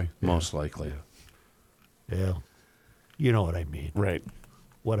 Probably. Most likely. Yeah. You know what I mean. Right.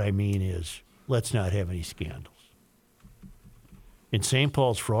 What I mean is, let's not have any scandals. In St.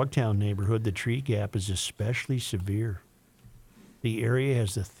 Paul's Frogtown neighborhood, the tree gap is especially severe. The area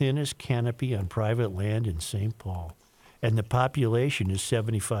has the thinnest canopy on private land in St. Paul, and the population is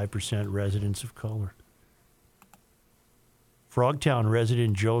 75% residents of color. Frogtown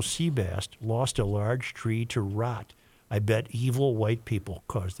resident Joe Seabass lost a large tree to rot. I bet evil white people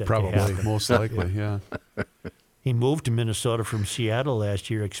caused that to Probably, happen. most likely, yeah. He moved to Minnesota from Seattle last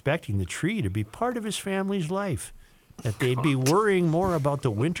year expecting the tree to be part of his family's life, that they'd be worrying more about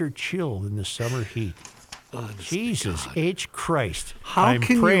the winter chill than the summer heat. Jesus H. Christ. How I'm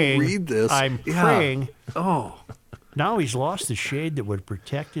can praying, you read this? I'm Yeah. praying. Oh. Now he's lost the shade that would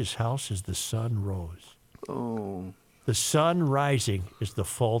protect his house as the sun rose. Oh. The sun rising is the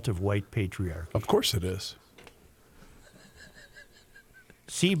fault of white patriarchy. Of course it is.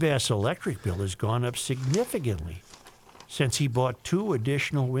 Seabass' electric bill has gone up significantly since he bought 2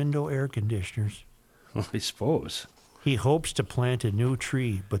 additional window air conditioners. Well, I suppose. He hopes to plant a new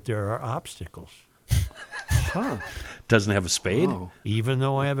tree, but there are obstacles. Doesn't have a spade? Oh. Even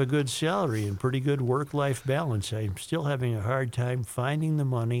though I have a good salary and pretty good work-life balance, I'm still having a hard time finding the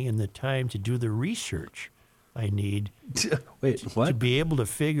money and the time to do the research I need Wait, what? to be able to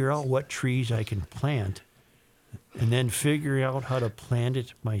figure out what trees I can plant and then figure out how to plant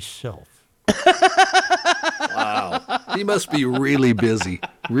it myself. Wow. He must be really busy.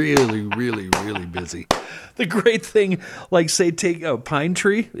 Really, really, really busy. The great thing, like say take a pine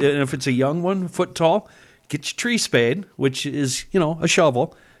tree, and if it's a young one, foot tall, get your tree spade, which is, a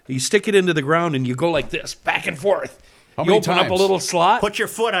shovel. You stick it into the ground and you go like this, back and forth. How You many open up a times? little slot, Put your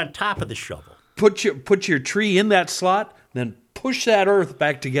foot on top of the shovel. put your tree in that slot, then push that earth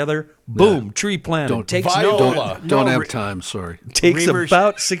back together. Boom, tree planted. Don't takes Viola. Don't No, have Re- time, sorry. takes Reavers-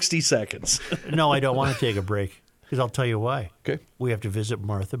 about 60 seconds. No, I don't want to take a break because I'll tell you why. Okay. We have to visit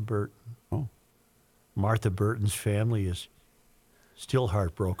Martha Burton. Oh. Martha Burton's family is still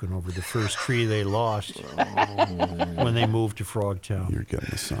heartbroken over the first tree they lost when they moved to Frogtown. You're getting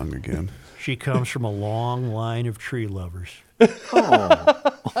the song again. She comes from a long line of tree lovers.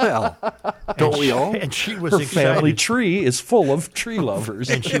 Well, don't we all? And she was Her excited. family tree is full of tree lovers.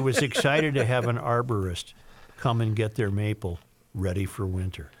 And she was excited to have an arborist come and get their maple ready for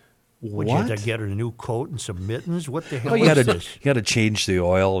winter. Would you have What? to get her a new coat and some mittens? What the hell Oh, you is got to this? change the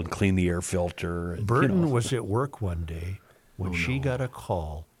oil and clean the air filter. And, Burton was at work one day when she got a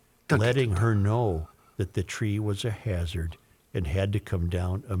call letting her know that the tree was a hazard and had to come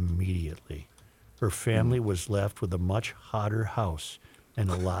down immediately. Her family was left with a much hotter house and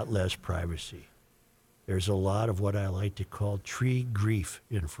a lot less privacy. There's a lot of what I like to call tree grief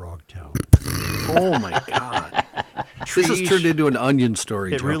in Frogtown. Oh, my God. This has Trees- turned into an onion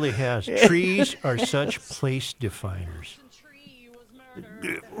story, It Joe. really has. Trees are such place definers.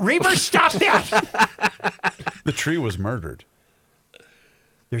 Reaver, stop that! The tree was murdered.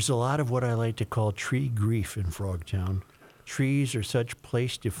 There's a lot of what I like to call tree grief in Frogtown. Trees are such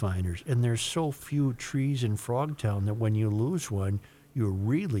place definers, and there's so few trees in Frogtown that when you lose one, you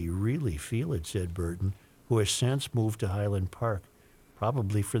really, really feel it, said Burton, who has since moved to Highland Park,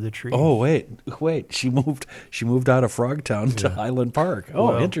 probably for the trees. Oh wait! She moved out of Frogtown to Highland Park. Oh,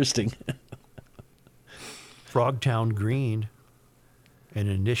 Well- interesting. Frogtown Green, an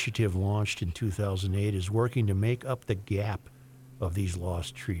initiative launched in 2008, is working to make up the gap of these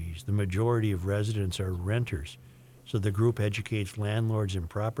lost trees. The majority of residents are renters, so the group educates landlords and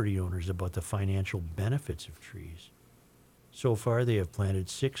property owners about the financial benefits of trees. So far, they have planted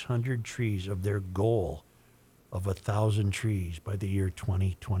 600 trees of their goal of 1,000 trees by the year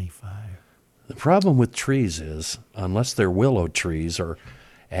 2025. The problem with trees is, unless they're willow trees or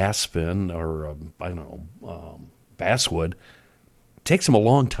aspen or basswood, it takes them a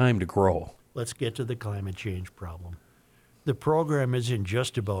long time to grow. Let's get to the climate change problem. The program isn't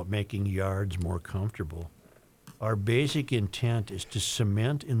just about making yards more comfortable. Our basic intent is to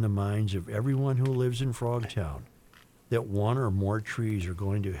cement in the minds of everyone who lives in Frogtown that one or more trees are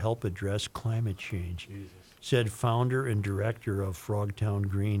going to help address climate change, said founder and director of Frogtown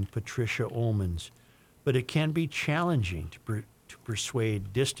Green, Patricia Ullmans. But it can be challenging to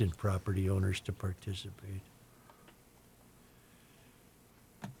persuade distant property owners to participate.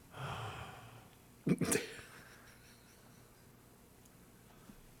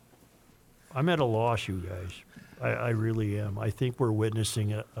 I'm at a loss, you guys. I really am. I think we're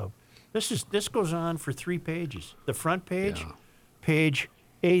witnessing this goes on for 3 pages. The front page, page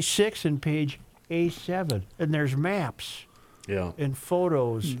A6 and page A7, and there's maps Yeah. and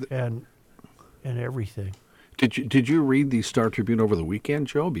photos and everything. Did you read the Star Tribune over the weekend,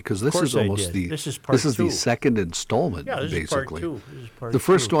 Joe? Because this course is I almost did. the This is part the 2. second installment, Yeah, this basically. is part 2. This is part The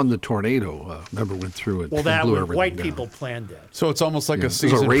first 2. one, the tornado, remember went through it. Well, and that blew was everything white down. people planned that. So it's almost like Yeah, a it was a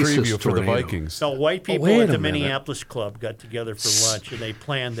season racist preview for the tornado. Vikings. So white people wait at the a minute. Minneapolis Club got together for lunch, and they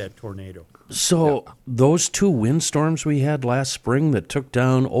planned that tornado. So those 2 windstorms we had last spring that took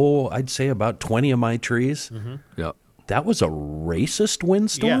down, I'd say about 20 of my trees, Yeah. That was a racist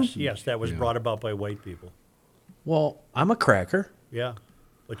windstorm? Yes, that was brought about by white people. Well, I'm a cracker. Yeah,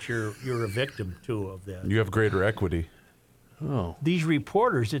 but you're a victim, too, of that. You have greater equity. Oh. These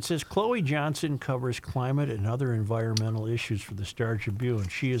reporters, it says Chloe Johnson covers climate and other environmental issues for the Star Tribune.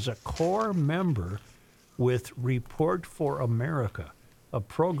 She is a core member with Report for America, a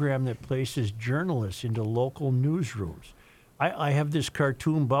program that places journalists into local newsrooms. I have this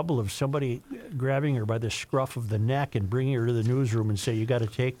cartoon bubble of somebody grabbing her by the scruff of the neck and bringing her to the newsroom and say, you got to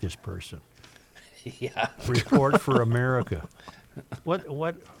take this person. Yeah. Report for America.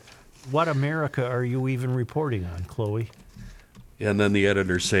 What America are you even reporting on, Chloe? And then the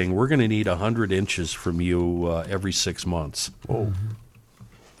editor saying, we're going to need 100 inches from you every 6 months. Oh.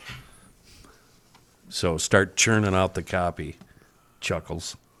 So start churning out the copy.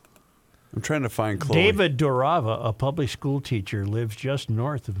 Chuckles. I'm trying to find Chloe. David Dorava, a public school teacher, lives just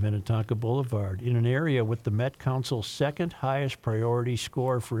north of Minnetonka Boulevard in an area with the Met Council's second highest priority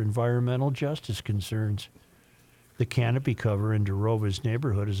score for environmental justice concerns. The canopy cover in Dorava's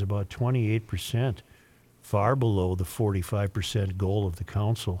neighborhood is about 28%, far below the 45% goal of the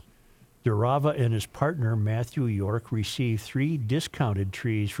council. Dorava and his partner, Matthew York, received 3 discounted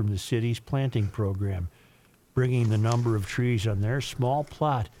trees from the city's planting program, bringing the number of trees on their small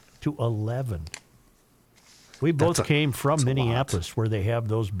plot to 11. We both came from Minneapolis, where they have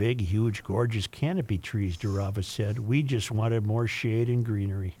those big, huge, gorgeous canopy trees, Dorava said. We just wanted more shade and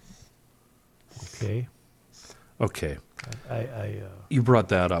greenery. Okay. Okay. I You brought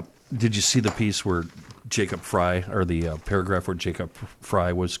that up. Did you see the piece where Jacob Fry, or the paragraph where Jacob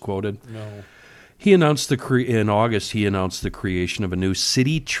Fry was quoted? No. He announced in August, he announced the creation of a new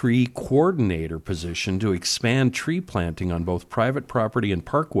city tree coordinator position to expand tree planting on both private property and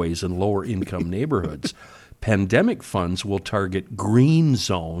parkways in lower-income neighborhoods. Pandemic funds will target green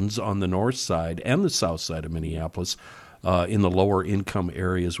zones on the north side and the south side of Minneapolis in the lower-income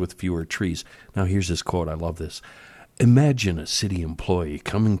areas with fewer trees. Now, here's this quote. I love this. Imagine a city employee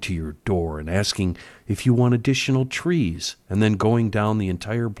coming to your door and asking if you want additional trees, and then going down the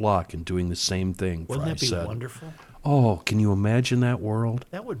entire block and doing the same thing. Wouldn't Fry that be said. wonderful? Oh, can you imagine that world?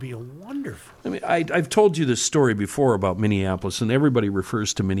 That would be wonderful. I mean, I've told you this story before about Minneapolis, and everybody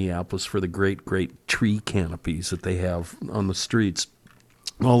refers to Minneapolis for the great, great tree canopies that they have on the streets.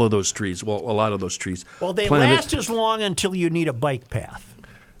 All of those trees, well, a lot of those trees. Well, they planted- last as long until you need a bike path.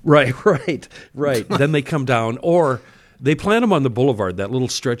 Right. Then they come down, or they plant them on the boulevard, that little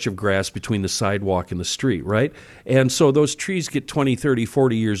stretch of grass between the sidewalk and the street, right? And so those trees get 20, 30,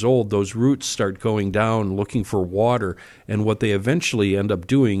 40 years old. Those roots start going down looking for water, and what they eventually end up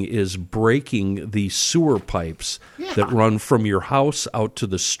doing is breaking the sewer pipes that run from your house out to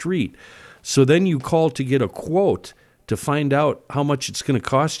the street. So then you call to get a quote to find out how much it's going to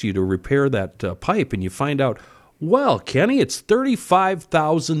cost you to repair that pipe, and you find out, well, Kenny, it's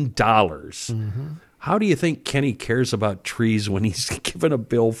 $35,000. Mm-hmm. How do you think Kenny cares about trees when he's given a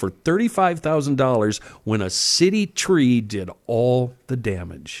bill for $35,000 when a city tree did all the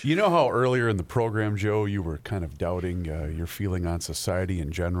damage? You know how earlier in the program, Joe, you were kind of doubting your feeling on society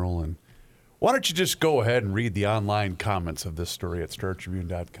in general? And why don't you just go ahead and read the online comments of this story at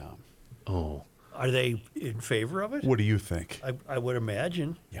StarTribune.com? Oh. Are they in favor of it? What do you think? I would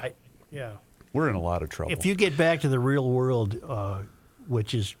imagine. Yeah. We're in a lot of trouble. If you get back to the real world,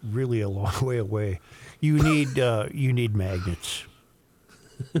 which is really a long way away, you need magnets.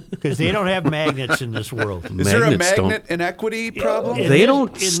 Because they don't have magnets in this world. Is there a magnet inequity problem? They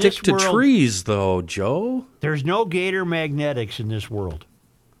don't stick to trees, though, Joe. There's no gator magnetics in this world.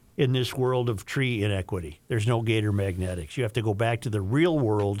 In this world of tree inequity, there's no gator magnetics. You have to go back to the real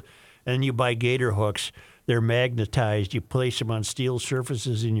world, and you buy gator hooks. They're magnetized. You place them on steel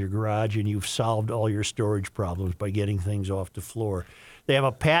surfaces in your garage, and you've solved all your storage problems by getting things off the floor. They have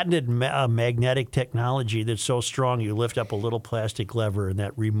a patented magnetic technology that's so strong you lift up a little plastic lever, and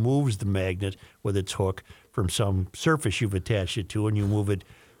that removes the magnet with its hook from some surface you've attached it to, and you move it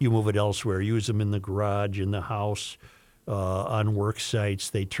elsewhere. Use them in the garage, in the house, on work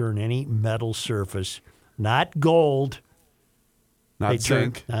sites. They turn any metal surface, not gold, not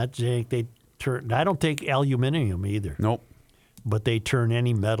zinc. They turn. I don't think aluminum either. Nope. But they turn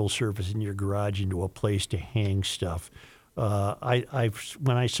any metal surface in your garage into a place to hang stuff. When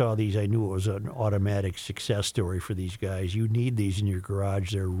I saw these, I knew it was an automatic success story for these guys. You need these in your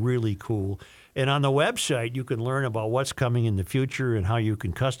garage. They're really cool. And on the website, you can learn about what's coming in the future and how you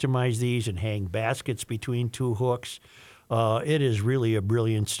can customize these and hang baskets between two hooks. It is really a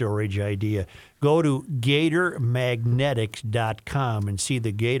brilliant storage idea. Go to GatorMagnetics.com and see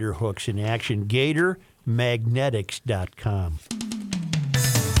the Gator hooks in action. GatorMagnetics.com.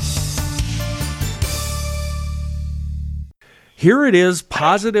 Here it is,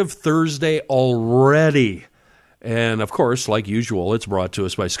 Positive Thursday already. And, of course, like usual, it's brought to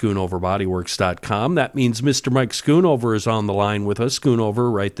us by SchoonoverBodyWorks.com. That means Mr. Mike Schoonover is on the line with us.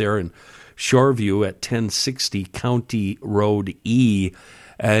 Schoonover right there in Shoreview at 1060 County Road E.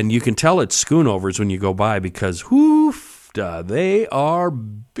 And you can tell it's Schoonovers when you go by because, they are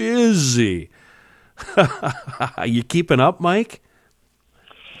busy. Are you keeping up, Mike?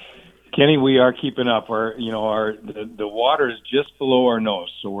 Kenny, we are keeping up. The water is just below our nose,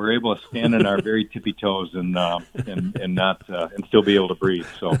 so we're able to stand on our very tippy toes and still be able to breathe.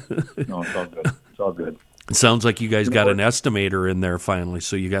 So, no, it's all good. It's all good. It sounds like you guys got an estimator in there finally,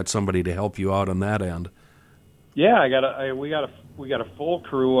 so you got somebody to help you out on that end. Yeah, we got a full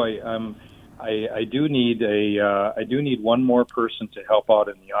crew. I do need one more person to help out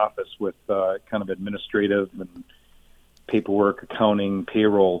in the office with kind of administrative and paperwork, accounting,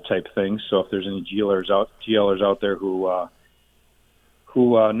 payroll type things. So if there's any GLers out there who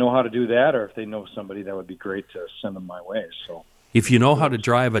know how to do that, or if they know somebody, that would be great to send them my way. So if you know how to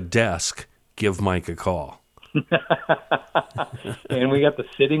drive a desk, give Mike a call. And we got the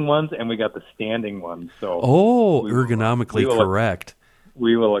sitting ones and we got the standing ones. So ergonomically correct.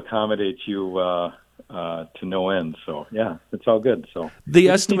 We will accommodate you to no end. So yeah, it's all good. So the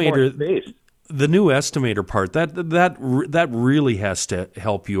estimator. The new estimator part, that really has to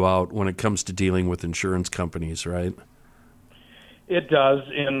help you out when it comes to dealing with insurance companies, right? It does,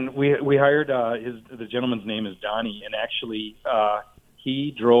 and we hired the gentleman's name is Donnie, and actually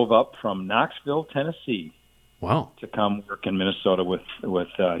he drove up from Knoxville, Tennessee, to come work in Minnesota with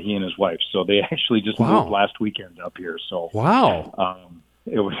he and his wife. So they actually just moved last weekend up here. So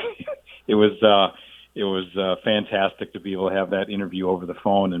it was fantastic to be able to have that interview over the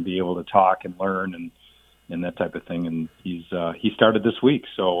phone and be able to talk and learn and that type of thing. And he started this week,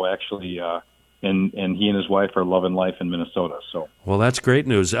 so actually, and he and his wife are loving life in Minnesota. So well, that's great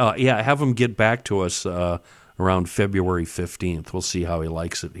news. Have him get back to us around February 15th. We'll see how he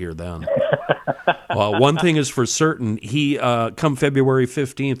likes it here then. One thing is for certain: he come February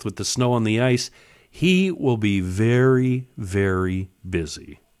 15th with the snow and the ice, he will be very, very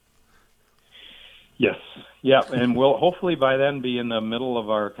busy. Yes. Yeah, and we'll hopefully by then be in the middle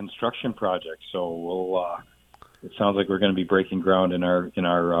of our construction project. So we'll. It sounds like we're going to be breaking ground in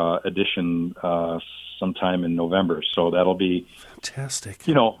our addition sometime in November. So that'll be fantastic.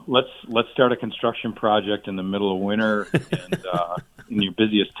 Let's start a construction project in the middle of winter and in your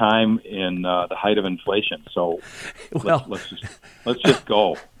busiest time in the height of inflation. So let's just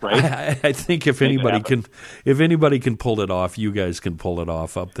go, right? I think if anybody can pull it off, you guys can pull it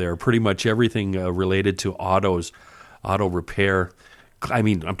off up there. Pretty much everything related to auto repair. I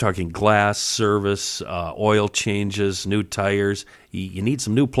mean, I'm talking glass service, oil changes, new tires. You need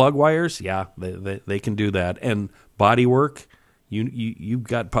some new plug wires? Yeah, they can do that. And body work, you've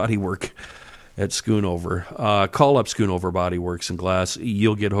got body work at Schoonover. Call up Schoonover Body Works and Glass.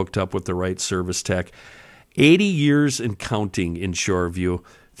 You'll get hooked up with the right service tech. 80 years and counting in Shoreview.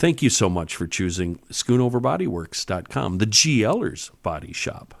 Thank you so much for choosing SchoonoverBodyWorks.com, the GLers Body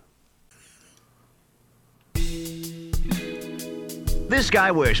Shop. This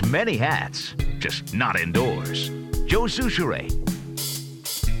guy wears many hats, just not indoors. Joe Souchere.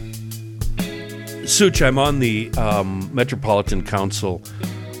 Such, I'm on the Metropolitan Council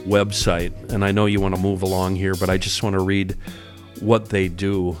website, and I know you want to move along here, but I just want to read what they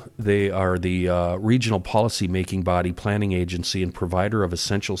do. They are the regional policy-making body, planning agency, and provider of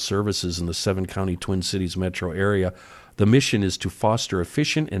essential services in the 7-county Twin Cities metro area. The mission is to foster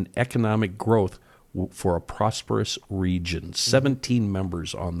efficient and economic growth for a prosperous region. 17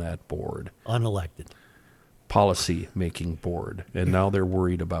 members on that board. Unelected. Policy-making board. And now they're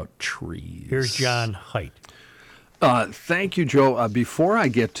worried about trees. Here's John Haidt. Thank you, Joe. Before I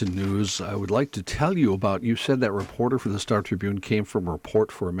get to news, I would like to tell you about, you said that reporter for the Star Tribune came from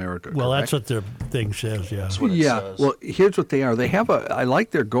Report for America, Well, correct? that's what their thing says, yeah. That's what it says. Well, here's what they are. They have I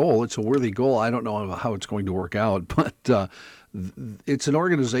like their goal. It's a worthy goal. I don't know how it's going to work out, but it's an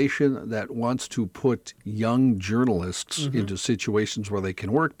organization that wants to put young journalists into situations where they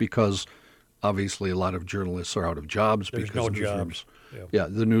can work because obviously a lot of journalists are out of jobs. There's no jobs. Yeah,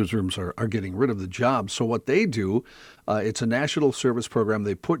 the newsrooms are getting rid of the jobs. So what they do, it's a national service program.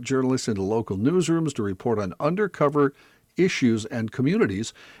 They put journalists into local newsrooms to report on undercover issues and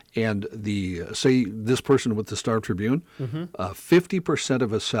communities. And say this person with the Star Tribune, 50%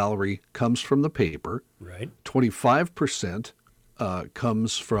 of his salary comes from the paper. Right. 25%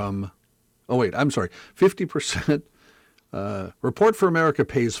 comes from, 50%. Report for America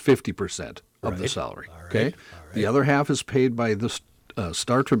pays 50% of the salary. Okay. The other half is paid by the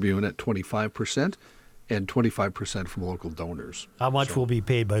Star Tribune at 25%, and 25% from local donors. How much will be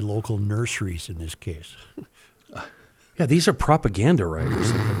paid by local nurseries in this case? Yeah, these are propaganda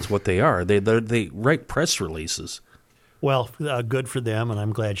writers. That's what they are. They write press releases. Well, good for them, and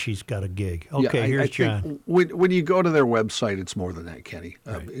I'm glad she's got a gig. Okay, Yeah, here's I John. think when you go to their website, it's more than that, Kenny.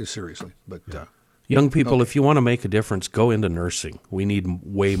 Seriously. But Young people, if you want to make a difference, go into nursing. We need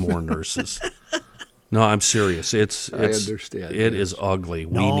way more nurses. No, I'm serious. I understand. It is ugly.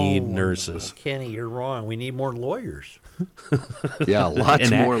 We need nurses. Kenny, you're wrong. We need more lawyers. Yeah,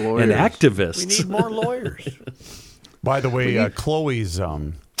 lots more lawyers. And activists. We need more lawyers. By the way, Chloe's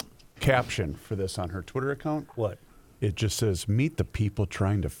caption for this on her Twitter account. What? It just says, "Meet the people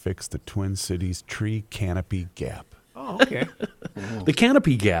trying to fix the Twin Cities tree canopy gap." Oh, okay. The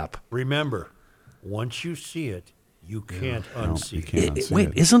canopy gap. Remember, once you see it, you can't unsee it. Wait,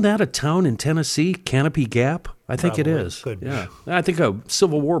 isn't that a town in Tennessee, Canopy Gap? I think it Probably. is. Could be. Yeah, I think a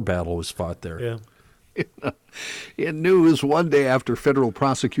Civil War battle was fought there. Yeah. In news, one day after federal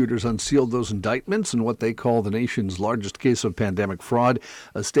prosecutors unsealed those indictments in what they call the nation's largest case of pandemic fraud,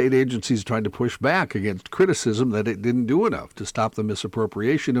 a state agency is trying to push back against criticism that it didn't do enough to stop the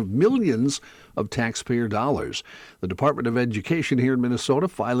misappropriation of millions of taxpayer dollars. The Department of Education here in Minnesota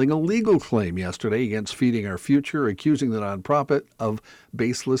filing a legal claim yesterday against Feeding Our Future, accusing the nonprofit of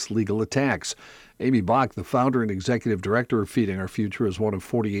baseless legal attacks. Amy Bach, the founder and executive director of Feeding Our Future, is one of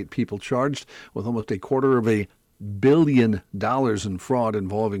 48 people charged with almost $250 million in fraud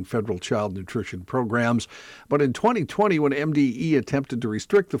involving federal child nutrition programs. But in 2020, when MDE attempted to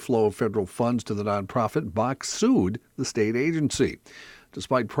restrict the flow of federal funds to the nonprofit, Bach sued the state agency.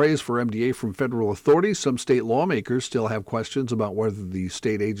 Despite praise for MDA from federal authorities, some state lawmakers still have questions about whether the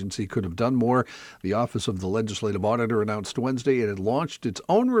state agency could have done more. The Office of the Legislative Auditor announced Wednesday it had launched its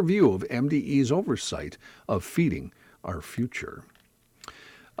own review of MDE's oversight of Feeding Our Future.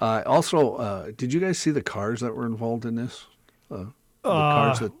 Also, did you guys see the cars that were involved in this? The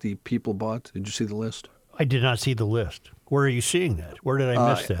cars that the people bought? Did you see the list? I did not see the list. Where are you seeing that? Where did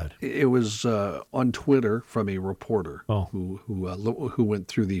I miss that? It was on Twitter from a reporter who went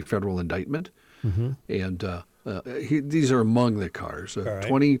through the federal indictment, and these are among the cars: a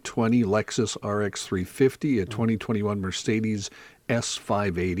 2020 Lexus RX 350, a 2021 Mercedes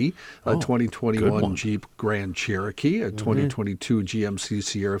S580, a 2021 Jeep Grand Cherokee, a 2022 GMC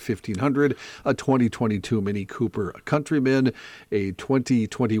Sierra 1500, a 2022 Mini Cooper Countryman, a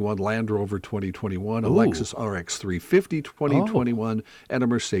 2021 Land Rover 2021, a Lexus RX 350 2021, and a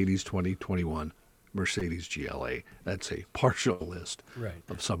Mercedes 2021 Mercedes GLA. That's a partial list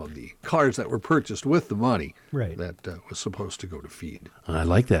of some of the cars that were purchased with the money that was supposed to go to feed. I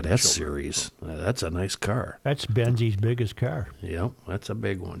like that S-Series. That's a nice car. That's Benzie's biggest car. Yeah, that's a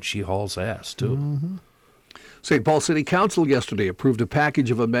big one. She hauls ass, too. St. Paul City Council yesterday approved a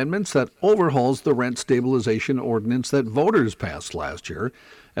package of amendments that overhauls the rent stabilization ordinance that voters passed last year.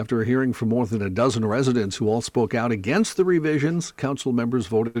 After hearing from more than a dozen residents who all spoke out against the revisions, council members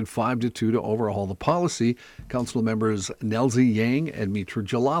voted 5-2 to overhaul the policy. Council members Nelzie Yang and Mitra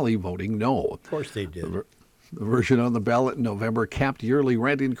Jalali voting no. Of course they did. The version on the ballot in November capped yearly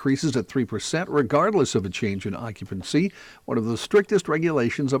rent increases at 3%, regardless of a change in occupancy, one of the strictest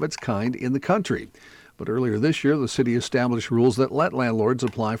regulations of its kind in the country. But earlier this year, the city established rules that let landlords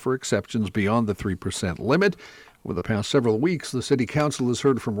apply for exceptions beyond the 3% limit. Over the past several weeks, the city council has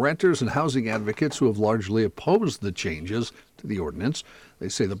heard from renters and housing advocates who have largely opposed the changes to the ordinance. They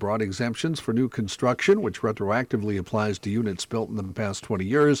say the broad exemptions for new construction, which retroactively applies to units built in the past 20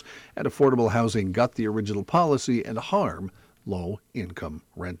 years, and affordable housing gut the original policy and harm low-income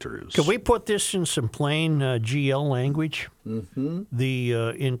renters. Can we put this in some plain GL language?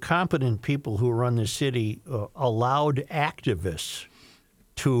 The incompetent people who run the city allowed activists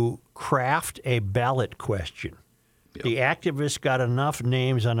to craft a ballot question. The activists got enough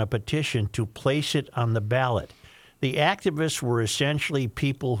names on a petition to place it on the ballot. The activists were essentially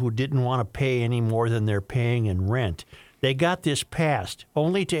people who didn't want to pay any more than they're paying in rent. They got this passed,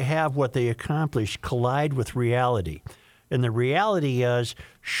 only to have what they accomplished collide with reality. And the reality is,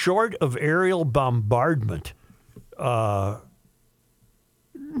 short of aerial bombardment,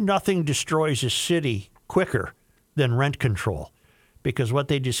 nothing destroys a city quicker than rent control. Because what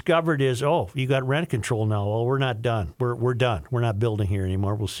they discovered is, you got rent control now. Well, we're not done. We're done. We're not building here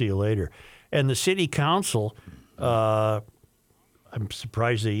anymore. We'll see you later. And the city council, I'm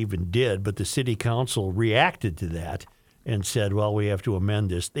surprised they even did, but the city council reacted to that and said, well, we have to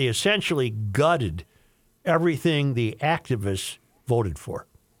amend this. They essentially gutted everything the activists voted for.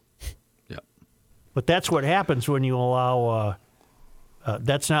 But that's what happens when you allow,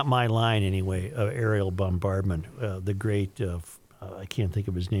 that's not my line anyway, aerial bombardment. The great I can't think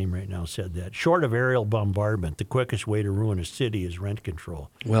of his name right now, said that. Short of aerial bombardment, the quickest way to ruin a city is rent control.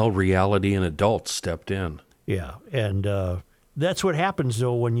 Well, reality and adults stepped in. Yeah, and that's what happens,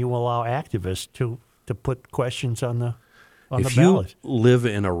 though, when you allow activists to put questions on the ballot. If you live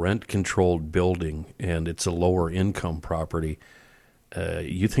in a rent-controlled building and it's a lower-income property,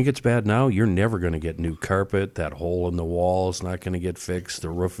 you think it's bad now? You're never going to get new carpet. That hole in the wall is not going to get fixed. The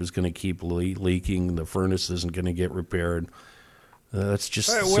roof is going to keep leaking. The furnace isn't going to get repaired. That's just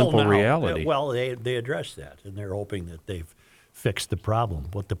simple reality. Well, they address that, and they're hoping that they've fixed the problem.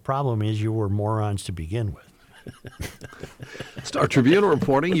 But the problem is you were morons to begin with. Star Tribune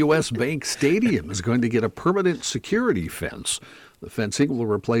reporting U.S. Bank Stadium is going to get a permanent security fence. The fencing will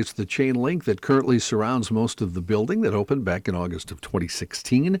replace the chain link that currently surrounds most of the building that opened back in August of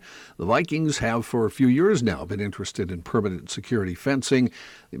 2016. The Vikings have for a few years now been interested in permanent security fencing.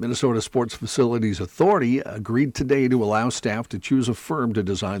 The Minnesota Sports Facilities Authority agreed today to allow staff to choose a firm to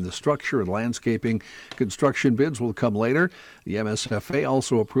design the structure and landscaping. Construction bids will come later. The MSFA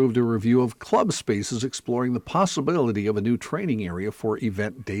also approved a review of club spaces exploring the possibility of a new training area for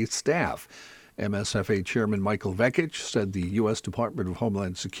event day staff. MSFA Chairman Michael Vekich said the U.S. Department of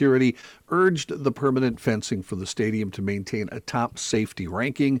Homeland Security urged the permanent fencing for the stadium to maintain a top safety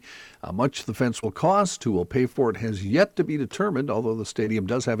ranking. How much the fence will cost, who will pay for it, has yet to be determined, although the stadium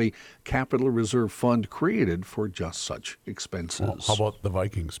does have a capital reserve fund created for just such expenses. Well, how about the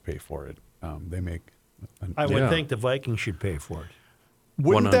Vikings pay for it? They make... I would think the Vikings should pay for it.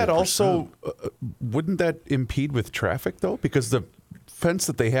 Wouldn't 100%. that also... wouldn't that impede with traffic, though? Because the fence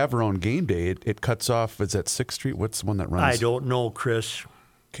that they have around game day, it cuts off, is that 6th Street? What's the one that runs? I don't know, Chris.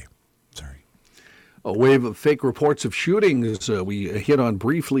 Okay, sorry. A wave of fake reports of shootings we hit on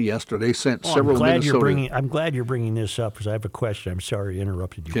briefly yesterday sent several Minnesota... I'm glad you're bringing this up because I have a question. I'm sorry I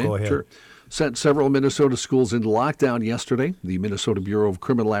interrupted you. Okay, Go ahead. Sure. Sent several Minnesota schools into lockdown yesterday. The Minnesota Bureau of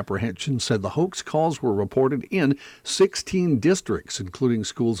Criminal Apprehension said the hoax calls were reported in 16 districts, including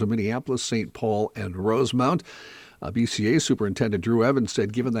schools in Minneapolis, St. Paul, and Rosemount. BCA Superintendent Drew Evans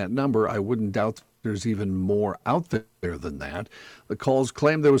said, given that number, I wouldn't doubt there's even more out there than that. The calls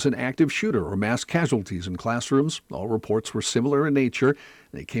claimed there was an active shooter or mass casualties in classrooms. All reports were similar in nature.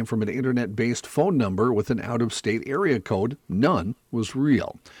 They came from an internet-based phone number with an out-of-state area code. None was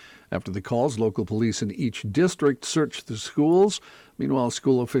real. After the calls, local police in each district searched the schools. Meanwhile,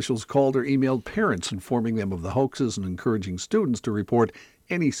 school officials called or emailed parents informing them of the hoaxes and encouraging students to report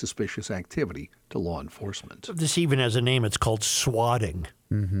any suspicious activity to law enforcement. This even has a name. It's called swatting.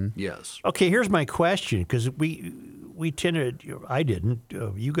 Mm-hmm. Yes. Okay, here's my question, because we tended, I didn't,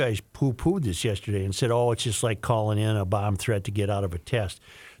 you guys poo-pooed this yesterday and said, oh, it's just like calling in a bomb threat to get out of a test.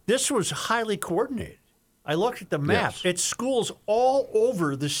 This was highly coordinated. I looked at the map. Yes. It's schools all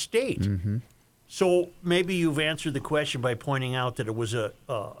over the state. Mm-hmm. So maybe you've answered the question by pointing out that it was an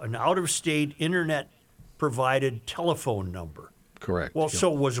out-of-state internet-provided telephone number. Correct. Well,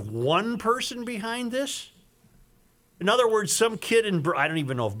 so was one person behind this? In other words, some kid in I don't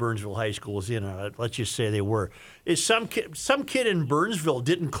even know if Burnsville High School is in on it. Let's just say they were. Is some kid in Burnsville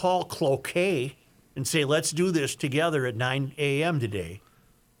didn't call Cloquet and say, let's do this together at 9 a.m. today.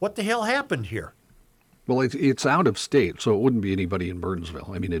 What the hell happened here? Well, it's out of state, so it wouldn't be anybody in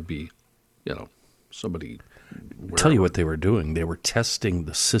Burnsville. I mean, it'd be, somebody. Tell you what they were doing. They were testing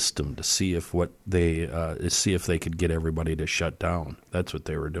the system to see if they could get everybody to shut down. That's what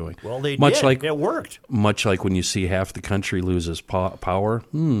they were doing. Well, they did. It worked. Much like when you see half the country loses power.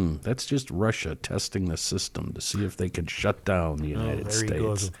 That's just Russia testing the system to see if they could shut down the United States. There he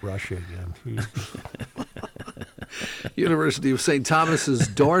goes with Russia again. University of St. Thomas's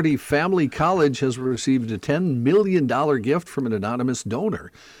Doherty Family College has received a $10 million gift from an anonymous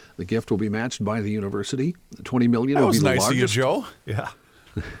donor. The gift will be matched by the university. The $20 million will be the largest. That was nice of you, Joe. Yeah.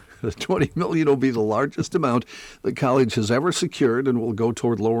 The $20 million will be the largest amount the college has ever secured and will go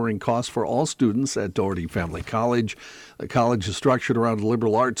toward lowering costs for all students at Doherty Family College. The college is structured around a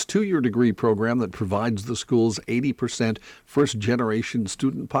liberal arts two-year degree program that provides the school's 80% first-generation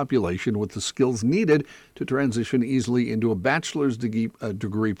student population with the skills needed to transition easily into a bachelor's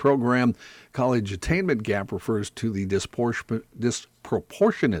degree program. College attainment gap refers to the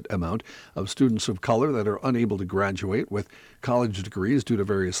disproportionate amount of students of color that are unable to graduate with college degrees due to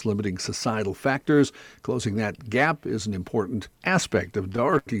various limiting societal factors. Closing that gap is an important aspect of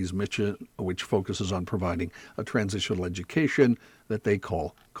Doherty's mission, which focuses on providing a transitional education that they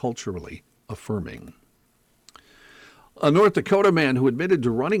call culturally affirming. A North Dakota man who admitted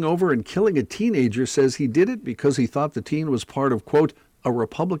to running over and killing a teenager says he did it because he thought the teen was part of, quote, a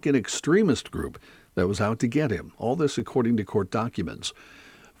Republican extremist group that was out to get him. All this according to court documents.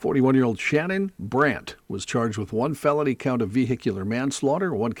 41-year-old Shannon Brandt was charged with one felony count of vehicular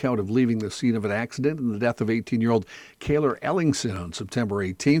manslaughter, one count of leaving the scene of an accident in the death of 18-year-old Kayler Ellingson on September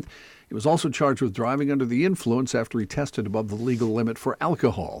 18th. He was also charged with driving under the influence after he tested above the legal limit for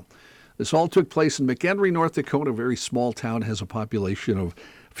alcohol. This all took place in McHenry, North Dakota, a very small town, has a population of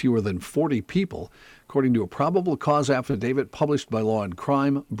fewer than 40 people. According to a probable cause affidavit published by Law and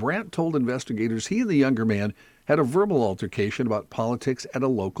Crime, Brandt told investigators he and the younger man had a verbal altercation about politics at a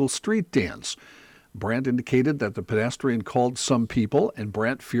local street dance. Brandt indicated that the pedestrian called some people, and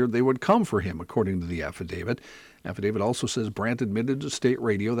Brandt feared they would come for him, according to the affidavit. Affidavit also says Brandt admitted to state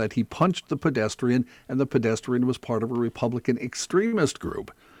radio that he punched the pedestrian, and the pedestrian was part of a Republican extremist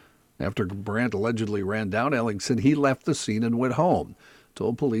group. After Brandt allegedly ran down Ellingson, he left the scene and went home.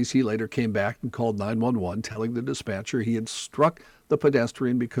 Told police he later came back and called 911, telling the dispatcher he had struck the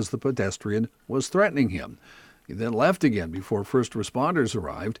pedestrian because the pedestrian was threatening him. He then left again before first responders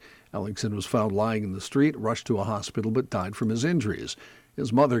arrived. Ellingson was found lying in the street, rushed to a hospital, but died from his injuries.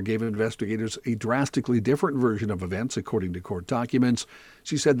 His mother gave investigators a drastically different version of events, according to court documents.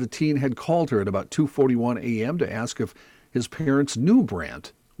 She said the teen had called her at about 2:41 a.m. to ask if his parents knew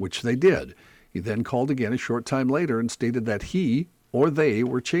Brandt, which they did. He then called again a short time later and stated that he or they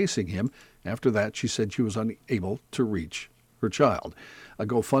were chasing him. After that, she said she was unable to reach her child. A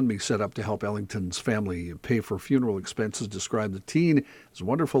GoFundMe set up to help Ellington's family pay for funeral expenses described the teen as a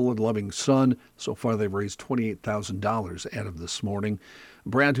wonderful and loving son. So far, they've raised $28,000 out of this morning.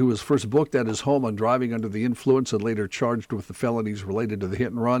 Brandt, who was first booked at his home on driving under the influence and later charged with the felonies related to the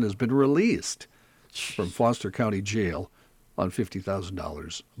hit and run, has been released from Foster County Jail on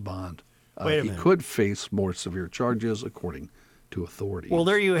 $50,000 bond. Wait a he minute. could face more severe charges, according to authorities. Well,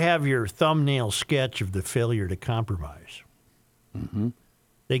 there you have your thumbnail sketch of the failure to compromise. Mm-hmm.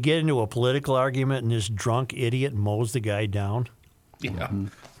 They get into a political argument, and this drunk idiot mows the guy down. Yeah, Mm-hmm.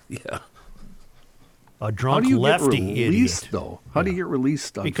 yeah. A drunk How do you lefty get released, idiot. though? How do you get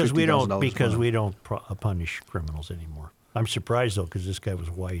released on Because $50,000 we don't punish criminals anymore. I'm surprised though, because this guy was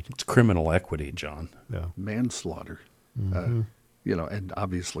white. It's criminal equity, John. Yeah. manslaughter? Mhm. And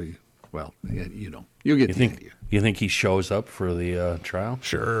obviously, well, you get the idea. You think he shows up for the trial?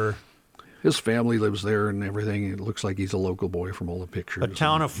 Sure. His family lives there and everything. It looks like he's a local boy from all the pictures. A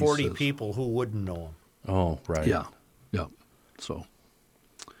town of He 40 says- people, who wouldn't know him? Oh, right. Yeah. So,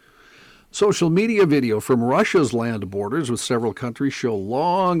 social media video from Russia's land borders with several countries show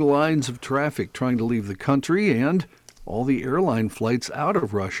long lines of traffic trying to leave the country, and all the airline flights out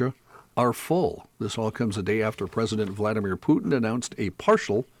of Russia are full. This all comes a day after President Vladimir Putin announced a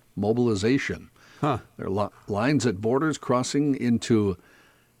partial mobilization. There are lines at borders crossing into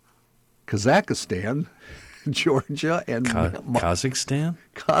Kazakhstan, Georgia, and Kazakhstan?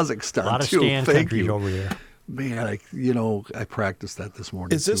 Kazakhstan. A lot of too. Stan Thank countries you. over there. Man, I practiced that this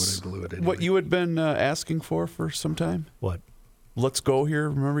morning. Is this See what I blew it anyway. what you had been asking for some time? What? Let's go here.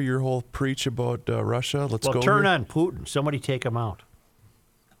 Remember your whole preach about Russia? Let's Well, go turn here? on Putin. Somebody take him out.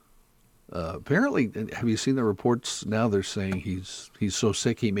 Apparently, have you seen the reports now? They're saying he's so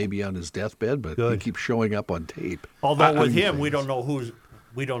sick he may be on his deathbed, but Good. he keeps showing up on tape. Although with him, we don't know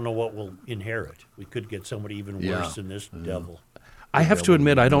we don't know what will inherit. We could get somebody even worse Yeah. than this devil. I have to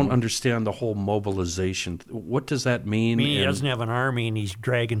admit, I don't understand the whole mobilization. What does that mean? I mean, he And- doesn't have an army, and he's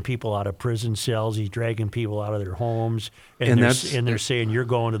dragging people out of prison cells. He's dragging people out of their homes, And they're saying you're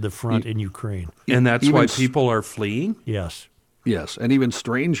going to the front in Ukraine. and that's even why s- people are fleeing? Yes. Yes, and even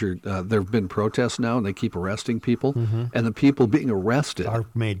stranger. There have been protests now, and they keep arresting people, and the people being arrested Are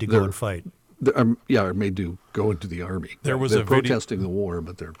made to go they're- and fight. are made to go into the army. There was they're a video- protesting the war,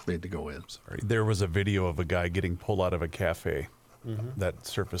 but they're made to go in. There was a video of a guy getting pulled out of a cafe that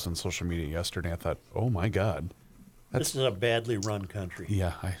surfaced on social media yesterday. I thought, oh my God. This is a badly run country.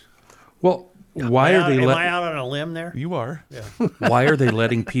 Yeah, Well, why are they Am I out on a limb there? you are. Yeah. why are they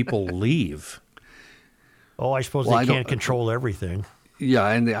letting people leave? Oh, I suppose Well, they I don't- can't control everything. Yeah,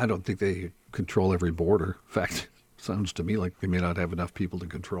 and I don't think they control every border. In fact, sounds to me like they may not have enough people to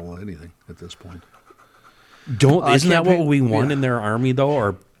control anything at this point. Isn't that what campaign- we want yeah. in their army, though?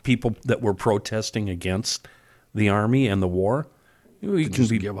 Are people that were protesting against the army and the war? We can Just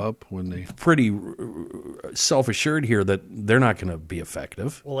be give up when they. pretty self-assured here that they're not going to be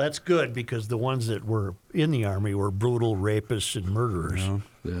effective. Well, that's good because the ones that were in the army were brutal rapists and murderers.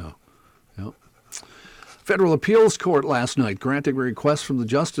 Yeah. Yep. Federal Appeals Court last night granting a request from the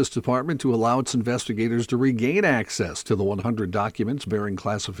Justice Department to allow its investigators to regain access to the 100 documents bearing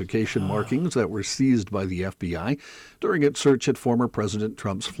classification markings that were seized by the FBI during its search at former President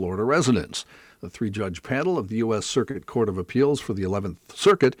Trump's Florida residence. The three-judge panel of the U.S. Circuit Court of Appeals for the 11th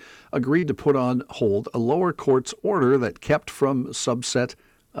Circuit agreed to put on hold a lower court's order that kept from subset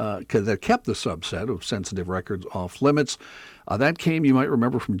that kept the subset of sensitive records off limits. That came, you might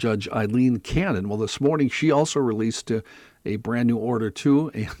remember, from Judge Eileen Cannon. Well, this morning she also released a brand new order, too,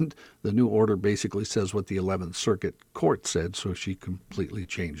 and the new order basically says what the 11th Circuit Court said, so she completely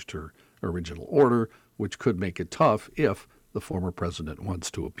changed her original order, which could make it tough if the former president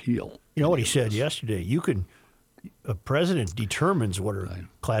wants to appeal. You know what he said yesterday? A president determines what are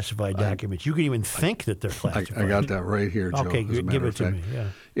classified documents. You can even think that they're classified. I got that right here, Joe. Okay, give it to me. Yeah.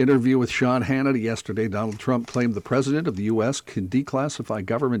 Interview with Sean Hannity yesterday. Donald Trump claimed the president of the U.S. can declassify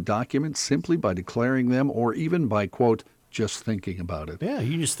government documents simply by declaring them or even by, quote, just thinking about it. Yeah,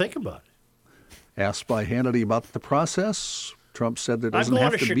 you just think about it. Asked by Hannity about the process, Trump said there doesn't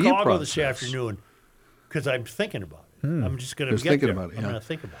have to be a process. I'm going to Chicago this afternoon because I'm thinking about it. I'm just going to get there. I'm going to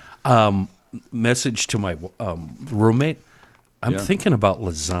think about it. Message to my roommate. I'm thinking about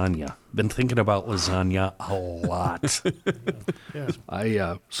lasagna. Been thinking about lasagna a lot.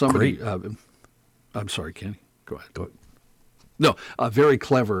 I'm sorry, Kenny. Go ahead. No, a very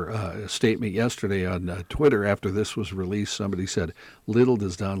clever statement yesterday on Twitter after this was released. Somebody said, little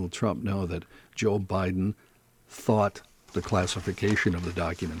does Donald Trump know that Joe Biden thought the classification of the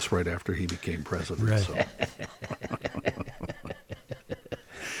documents right after he became president. Right. So.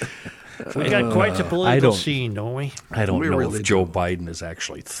 We got quite the political scene, don't we? I don't know if Joe Biden is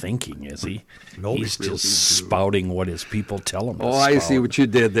actually thinking, is he? He's just spouting what his people tell him to spout. I see what you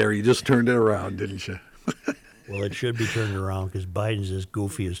did there. You just turned it around, didn't you? Well, it should be turned around because Biden's as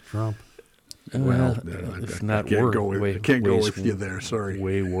goofy as Trump. Well, if not worse. I can't go with you there, sorry.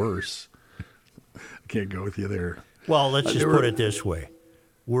 Way worse. I can't go with you there. Well, let's just put it this way.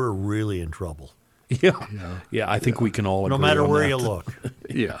 We're really in trouble. Yeah, I think we can all agree no matter on where that. you look.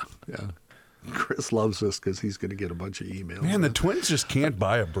 Yeah. Chris loves this because he's going to get a bunch of emails. Man, the Twins just can't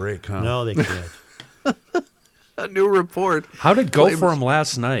buy a break, huh? No, they can't. A new report. How did it go for them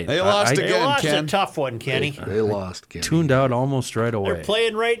last night? They lost again, They lost Ken. a tough one, Kenny. They lost, Kenny. Tuned out almost right away. They're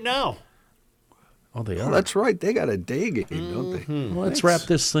playing right now. Oh, they are. Oh, that's right. They got a day game, don't they? Well, let's wrap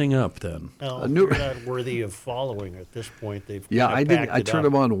this thing up then. Well, they're not worthy of following at this point. They've I turned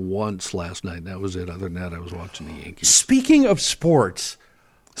them them on once last night. That was it. Other than that, I was watching the Yankees. Speaking of sports,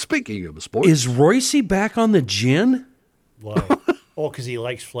 is Royce back on the gin? Why? Oh, because he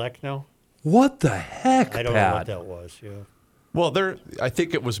likes Fleck now? What the heck, I don't know what that was, Well, I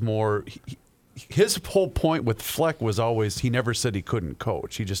think it was more, his whole point with Fleck was always he never said he couldn't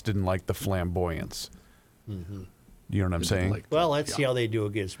coach. He just didn't like the flamboyance. Mm-hmm. You know what I'm saying? Well, let's see how they do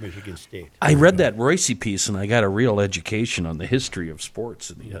against Michigan State. I read that Royce piece, and I got a real education on the history of sports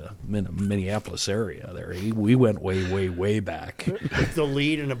in the Minneapolis area. There, we went way, way back. The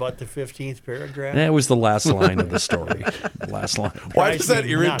lead in about the 15th paragraph. That was the last line of the story. The last line. Why does that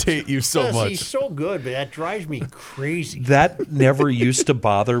irritate you so much? He's so good, but that drives me crazy. That never used to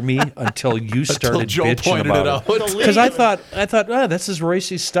bother me until you started Joe bitching pointed about it out. Because I thought, this is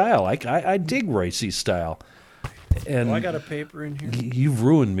Royce's style. I dig Royce's style. And I got a paper in here. You've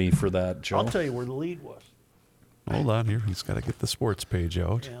ruined me for that, Joe. I'll tell you where the lead was. Hold on here. He's got to get the sports page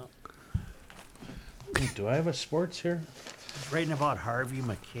out. Yeah. Do I have a sports here? Writing about Harvey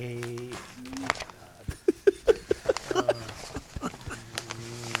McKay.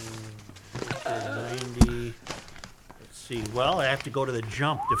 90. Let's see. Well, I have to go to the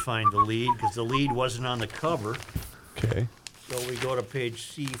jump to find the lead because the lead wasn't on the cover. Okay. So we go to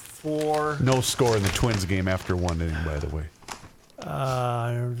page C4. No score in the Twins game after one inning, by the way.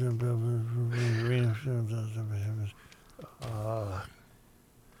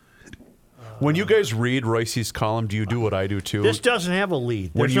 When you guys read Royce's column, do you do what I do too? This doesn't have a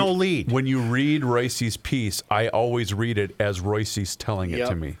lead. There's no lead. When you read Royce's piece, I always read it as Royce's telling it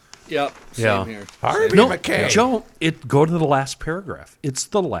to me. Yep. Same here. Harvey No, McKay. Joe, go to the last paragraph. It's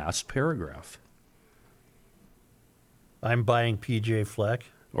the last paragraph. I'm buying PJ Fleck.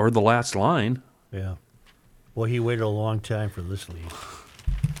 Or the last line. Yeah. Well, he waited a long time for this lead.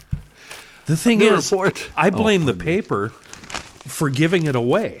 The thing The is, report. I blame the paper for giving it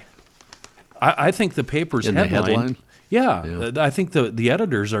away. I think the paper's In the headline. headline? Yeah, I think the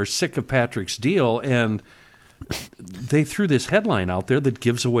editors are sick of Patrick's deal, and they threw this headline out there that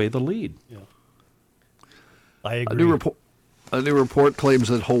gives away the lead. Yeah. I agree. A new report claims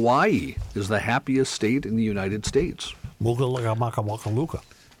that Hawaii is the happiest state in the United States. Have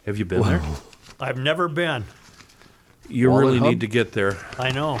you been there? I've never been. You Wallet really Hub? need to get there.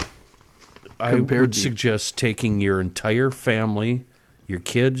 I know. I Compared would to- suggest taking your entire family, your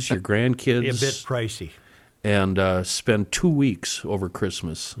kids, your Be a grandkids, bit pricey. and spend 2 weeks over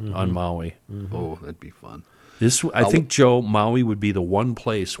Christmas on Maui. Oh, that'd be fun. I think, Joe, Maui would be the one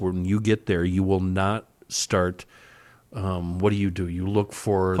place where when you get there, you will not start what do? You look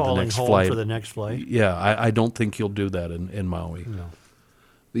for Calling the next home flight. for the next flight. Yeah, I don't think you'll do that in Maui. No.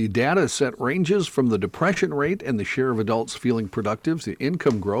 The data set ranges from the depression rate and the share of adults feeling productive to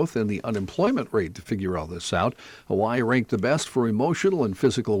income growth and the unemployment rate to figure all this out. Hawaii ranked the best for emotional and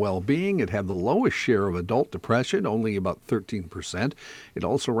physical well-being. It had the lowest share of adult depression, only about 13%. It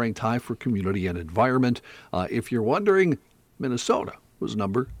also ranked high for community and environment. If you're wondering, Minnesota was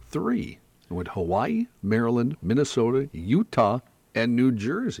number 3, with Hawaii, Maryland, Minnesota, Utah, and New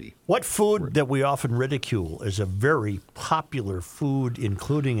Jersey. What food that we often ridicule is a very popular food,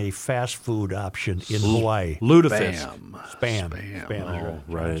 including a fast food option in Hawaii? Lutefisk. Spam. Oh,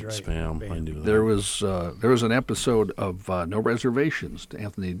 right. Spam. I knew that. There was an episode of No Reservations to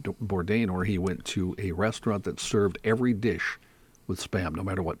Anthony Bourdain where he went to a restaurant that served every dish with Spam, no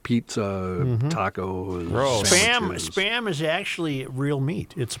matter what, pizza, tacos, sandwiches. Spam is actually real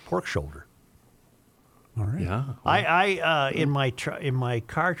meat. It's a pork shoulder. All right. Yeah. I in my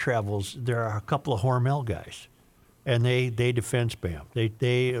car travels, there are a couple of Hormel guys, and they defend Spam.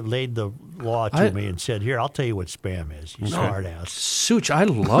 They laid the law to me and said, "Here, I'll tell you what Spam is. You smart ass." Such, I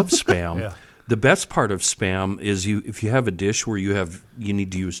love Spam. Yeah. The best part of Spam is if you have a dish where you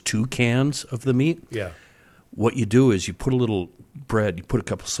need to use 2 cans of the meat. Yeah. What you do is you put a little bread. You put a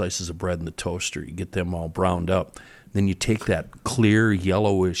couple slices of bread in the toaster. You get them all browned up. Then you take that clear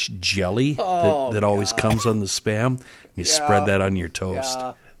yellowish jelly that always comes on the Spam. You spread that on your toast.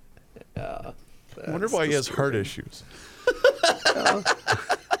 I wonder why he has heart issues.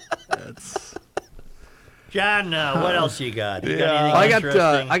 John, what else you got? You got anything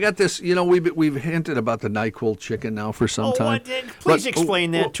interesting? I got this. You know, we've hinted about the NyQuil chicken now for some time. Please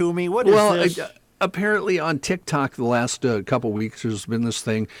explain that to me. What is this? Apparently on TikTok the last couple weeks, there's been this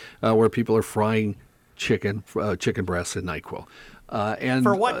thing where people are frying chicken breasts in NyQuil. And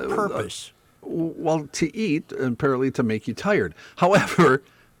for what purpose? Well, to eat, and apparently to make you tired. However,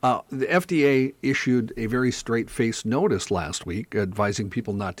 the FDA issued a very straight-faced notice last week advising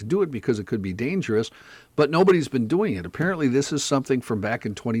people not to do it because it could be dangerous, but nobody's been doing it. Apparently, this is something from back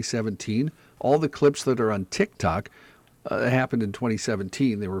in 2017. All the clips that are on TikTok happened in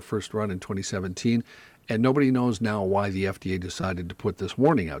 2017. They were first run in 2017. And nobody knows now why the FDA decided to put this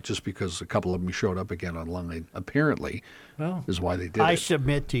warning out, just because a couple of them showed up again online, apparently, is why they did it. I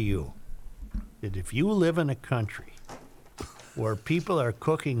submit to you that if you live in a country where people are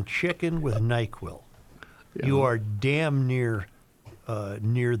cooking chicken with NyQuil, you are damn near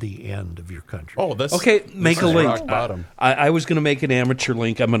the end of your country. Oh, that's okay. Make a link. Rock bottom. I was going to make an amateur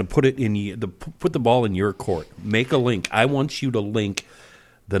link. I'm going to put it put the ball in your court. Make a link. I want you to link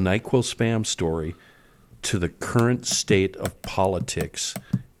the NyQuil spam story to the current state of politics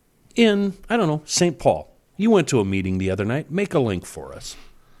in, I don't know, St. Paul. You went to a meeting the other night. Make a link for us.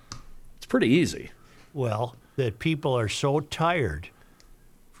 It's pretty easy. Well, that people are so tired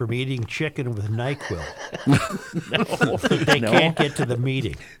from eating chicken with NyQuil that they can't get to the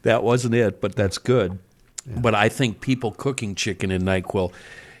meeting. That wasn't it, but that's good. Yeah. But I think people cooking chicken in NyQuil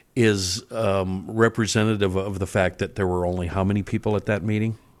is representative of the fact that there were only how many people at that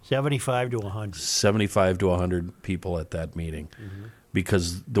meeting? 75 to 100. 75 to 100 people at that meeting. Mm-hmm.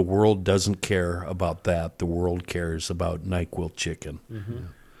 Because the world doesn't care about that. The world cares about NyQuil chicken. Mm-hmm.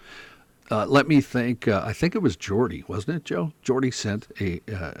 Let me think. I think it was Jordy, wasn't it, Joe? Jordy sent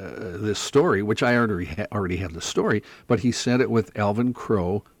this story, which I already had the story, but he sent it with Alvin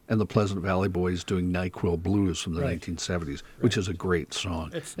Crow and the Pleasant Valley Boys doing NyQuil Blues from the 1970s, which is a great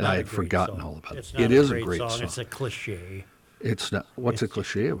song. And I had forgotten all about it. It is a great song. It's a cliche. It's not. What's a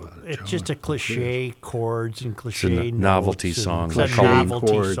cliche about it? It's just a cliche chords and cliche it's a novelty song. It's a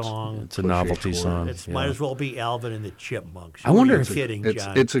novelty song. It's a novelty song. It might as well be Alvin and the Chipmunks. I wonder if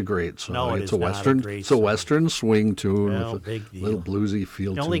it's a great song. No, it's a western. It's a western swing tune with a little bluesy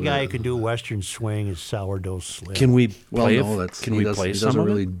feel. The only guy who can do western swing is Sourdough Slim. Can we play? Can we play some? He doesn't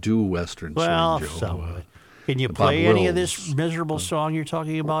really do western swing, Joe. Some of it. Can you play any of this miserable song you're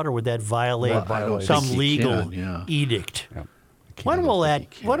talking about, or would that violate some legal edict? Yeah. When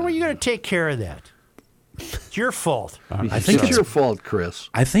are you going to take care of that? It's your fault. I think it's your fault, Chris.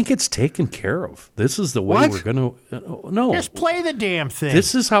 I think it's taken care of. This is the way we're going to. No, just play the damn thing.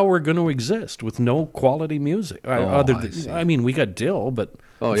 This is how we're going to exist with no quality music. I mean, we got Dill, but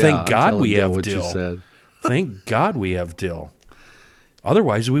thank God we have Dill. Thank God we have Dill.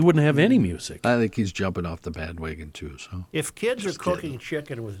 Otherwise, we wouldn't have any music. I think he's jumping off the bandwagon too. So if kids are cooking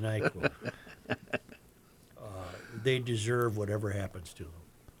chicken with NyQuil. They deserve whatever happens to them.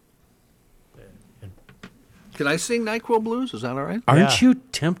 Can I sing NyQuil Blues? Is that all right? Aren't you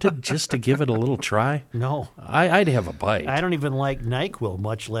tempted just to give it a little try? No. I'd have a bite. I don't even like NyQuil,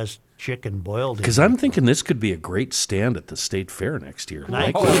 much less chicken boiled. Because I'm thinking this could be a great stand at the state fair next year.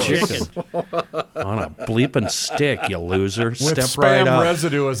 NyQuil chicken. On a bleeping stick, you loser. With Step spam right up.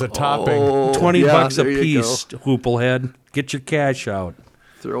 residue as a topping. $20 a there you piece, hooplehead. Get your cash out.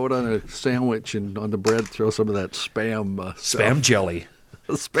 Throw it on a sandwich and on the bread, throw some of that spam Spam jelly.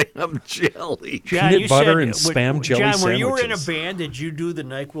 Spam jelly. John, Peanut you butter said- and spam jelly John, when you were in a sandwiches. band, did you do the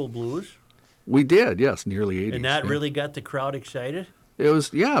NyQuil Blues? We did, yes, in the early 80s. And that yeah. really got the crowd excited? It was,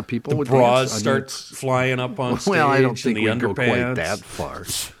 people The would bras dance. start flying up on stage. Well, I don't and think the we'd go quite underpants. that far.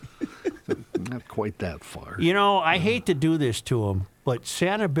 Not quite that far. You know, I hate to do this to him, but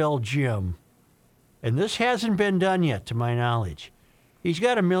Sanibel Jim, and this hasn't been done yet to my knowledge, he's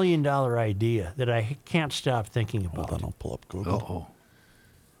got $1 million idea that I can't stop thinking about. Hold on, I'll pull up Google. Uh-oh.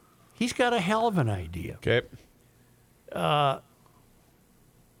 He's got a hell of an idea. Okay. An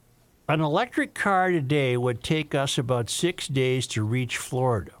electric car today would take us about 6 days to reach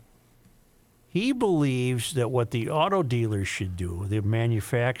Florida. He believes that what the auto dealers should do, the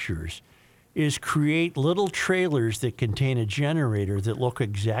manufacturers, is create little trailers that contain a generator that look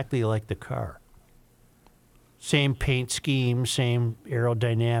exactly like the car. Same paint scheme, same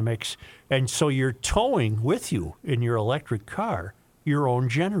aerodynamics. And so you're towing with you in your electric car your own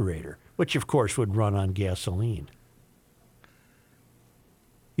generator, which of course would run on gasoline.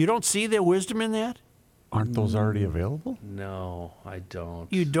 You don't see the wisdom in that? Aren't those already available? No, I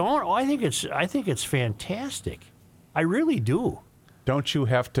don't. You don't? Oh, I think it's fantastic. I really do. Don't you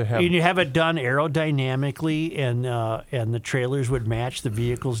have to have... You have it done aerodynamically, and the trailers would match the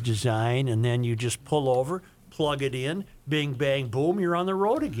vehicle's design, and then you just pull over, plug it in, bing, bang, boom, you're on the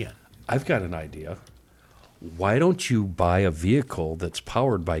road again. I've got an idea. Why don't you buy a vehicle that's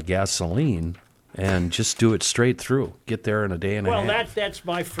powered by gasoline and just do it straight through? Get there in a day and a half. Well, that's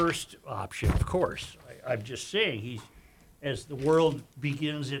my first option, of course. I'm just saying, as the world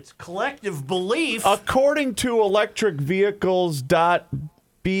begins its collective belief. According to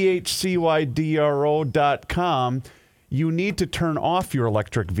electricvehicles.bhcydro.com, you need to turn off your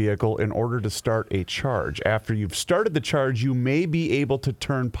electric vehicle in order to start a charge. After you've started the charge, you may be able to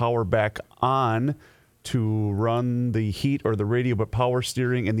turn power back on to run the heat or the radio, but power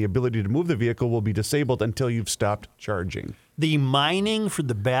steering and the ability to move the vehicle will be disabled until you've stopped charging. The mining for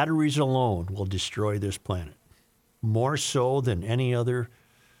the batteries alone will destroy this planet, more so than any other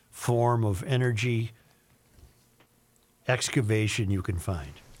form of energy excavation you can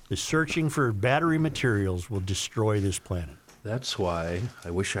find. The searching for battery materials will destroy this planet. That's why I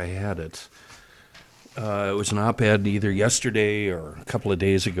wish I had it. It was an op-ed either yesterday or a couple of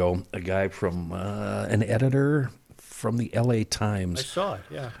days ago. A guy from an editor from the L.A. Times. I saw it,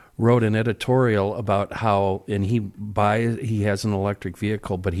 yeah. Wrote an editorial about how, and he has an electric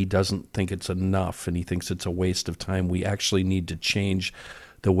vehicle, but he doesn't think it's enough, and he thinks it's a waste of time. We actually need to change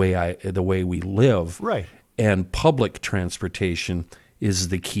the way we live. Right. And public transportation is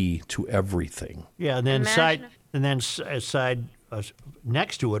the key to everything. Yeah, and then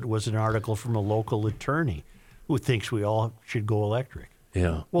next to it was an article from a local attorney who thinks we all should go electric.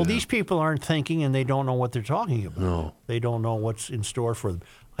 Yeah. Well, these people aren't thinking, and they don't know what they're talking about. No. They don't know what's in store for them.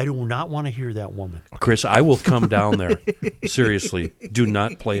 I do not want to hear that woman. Chris, I will come down there. Seriously, do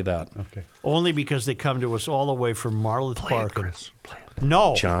not play that. Okay. Only because they come to us all the way from Marloth Park.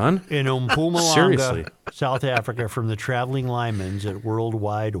 No. John? In Mpumalanga, Seriously. South Africa, from the Traveling Lymans at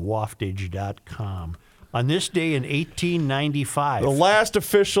worldwidewaftage.com. On this day in 1895. The last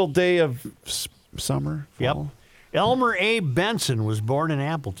official day of summer? Yep. Fall? Elmer A. Benson was born in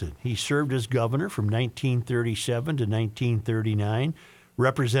Appleton. He served as governor from 1937 to 1939,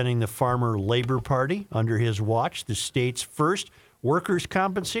 representing the Farmer Labor Party. Under his watch, the state's first workers'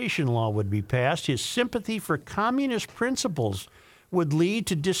 compensation law would be passed. His sympathy for communist principles would lead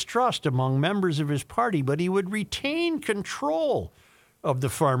to distrust among members of his party, but he would retain control of the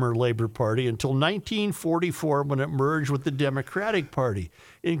Farmer Labor Party until 1944, when it merged with the Democratic Party.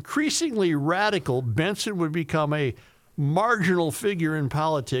 Increasingly radical, Benson would become a marginal figure in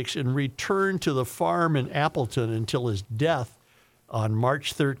politics and return to the farm in Appleton until his death on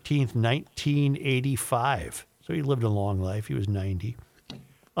March 13th, 1985. So he lived a long life. He was 90.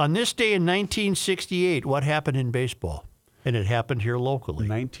 On this day in 1968, what happened in baseball? And it happened here locally.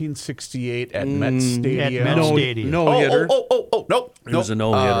 1968 at Met Stadium. At Met Stadium. No hitter. Nope. It was a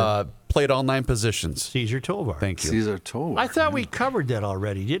no-hitter. Played all 9 positions. Caesar Tovar. Thank you. Caesar Tovar. I thought we covered that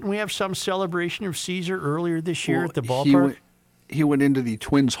already. Didn't we have some celebration of Caesar earlier this year at the ballpark? He went into the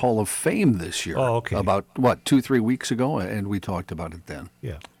Twins Hall of Fame this year. Oh, okay. About, 2-3 weeks ago, and we talked about it then.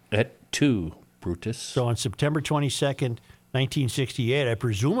 Yeah. At 2. Brutus. So on September 22nd, 1968, I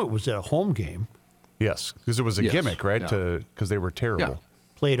presume it was at a home game. Yes, because it was a gimmick, right? Yeah. Because they were terrible. Yeah.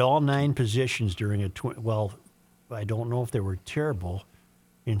 Played all 9 positions during a well, I don't know if they were terrible.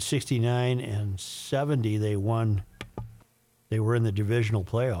 In 69 and 70, they won. They were in the divisional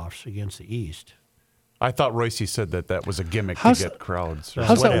playoffs against the East. I thought Royce said that was a gimmick How's to get crowds.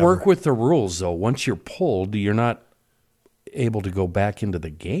 How's that Whatever. work with the rules, though? Once you're pulled, you're not able to go back into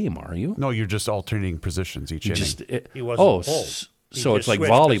the game, are you? No, you're just alternating positions each inning. He wasn't pulled. So He it's just like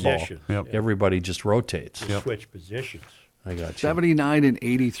switched volleyball. positions. Yep. Everybody just rotates. Switch positions. I got you. 79 and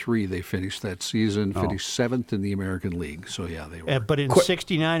 83, they finished that season, Oh. finished 7th in the American League. So, yeah, they were. But in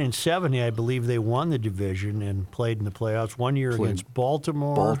 69 and 70, I believe they won the division and played in the playoffs. One year Played against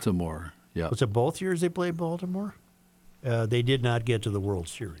Baltimore. Baltimore, yeah. Was it both years they played Baltimore? They did not get to the World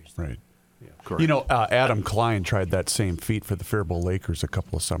Series. Right. Correct. You know, Adam Klein tried that same feat for the Faribault Lakers a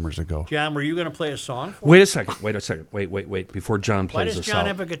couple of summers ago. John, were you going to play a song for Wait a second. Wait. Before John Why plays does us John out.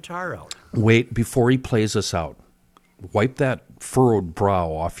 have a guitar out? Wait, before he plays us out. Wipe that furrowed brow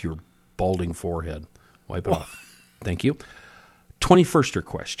off your balding forehead. Wipe it off. Thank you. 21st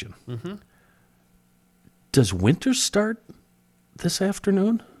question. Mm-hmm. Does winter start this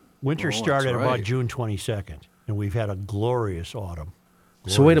afternoon? Winter started that's about right. June 22nd, and we've had a glorious autumn.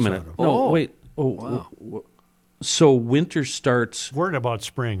 So wait a Glorious minute. autumn. No, wait. So winter starts. We're in about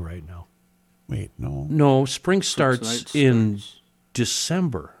spring right now. Wait, no. No, spring starts tonight in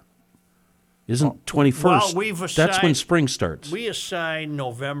December. Isn't 21st? Well, we've That's when assigned- spring starts. We assign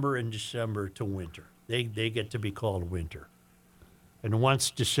November and December to winter. They get to be called winter. And once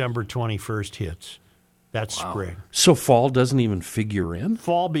December 21st hits, that's spring. So fall doesn't even figure in?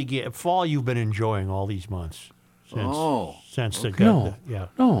 Fall you've been enjoying all these months. Since the No. yeah.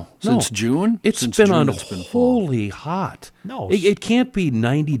 No. Since June? It's Since been June, it's been fall. unholy hot. No. It can't be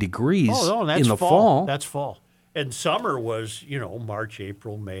 90 degrees Oh, no, that's in the fall. fall. That's fall. And summer was, March,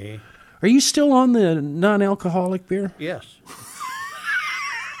 April, May. Are you still on the non-alcoholic beer? Yes.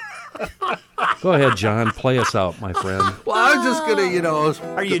 Go ahead, John. Play us out, my friend. Well, I was just going to,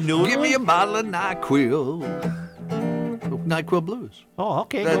 Are you noodling? give me a bottle of NyQuil. NyQuil Blues. Oh,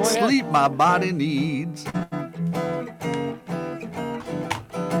 okay. That go ahead. sleep my body needs.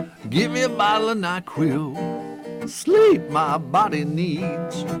 Give me a bottle of NyQuil. Sleep my body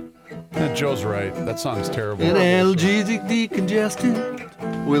needs. Joe's right. That song's terrible. An analgesic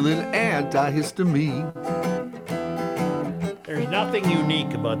decongestant with an antihistamine. There's nothing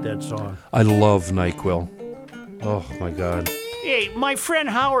unique about that song. I love NyQuil. Oh, my God. Hey, my friend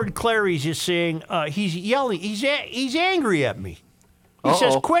Howard Clary's is saying he's yelling. He's angry at me. He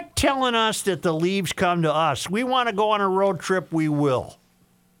says, "Quit telling us that the leaves come to us. We want to go on a road trip. We will."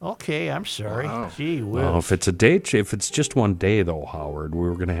 Okay, I'm sorry. Gee whiz. Well, if it's just one day, though, Howard, we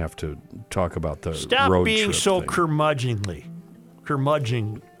were going to have to talk about the Stop road being trip so thing. curmudgeonly.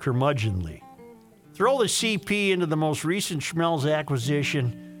 Throw the CP into the most recent Schmelz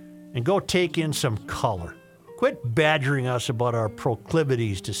acquisition and go take in some color. Quit badgering us about our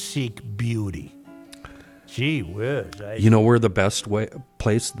proclivities to seek beauty. Gee whiz. You know where the best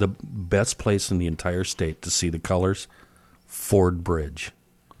place in the entire state to see the colors? Ford Bridge.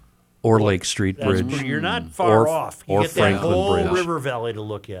 Or Lake Street Bridge. You're not far or, off. You or get Franklin that whole Bridge. river valley to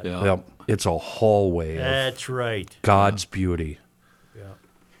look at. Yeah. Yep. It's a hallway of That's right. God's beauty.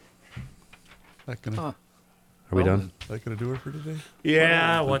 That gonna, Are we done? that gonna do it for today?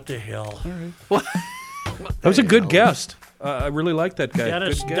 Yeah, what the hell. All right. That was a good guest. I really like that guy.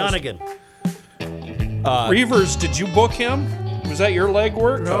 Dennis Good guest. Dunnigan. Reavers, did you book him? Was that your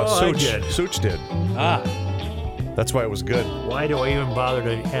legwork? No, I did. Such did. Ah. That's why it was good. Why do I even bother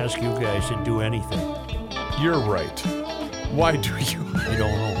to ask you guys to do anything? You're right. Why do you? I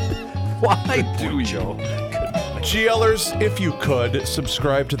don't know. Why do you? GLers, if you could,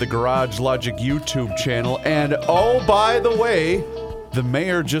 subscribe to the Garage Logic YouTube channel. And oh, by the way, the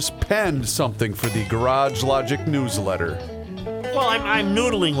mayor just penned something for the Garage Logic newsletter. Well, I'm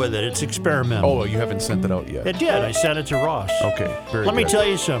noodling with it. It's experimental. Oh, you haven't sent it out yet. It did. I sent it to Ross. Okay, very Let me good. tell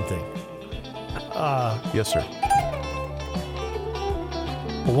you something. Yes, sir.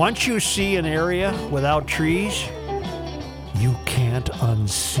 Once you see an area without trees, you can't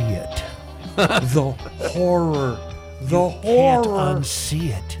unsee it. The horror. The You can't horror. unsee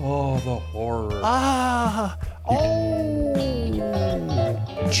it. Oh, the horror. Ah. Oh.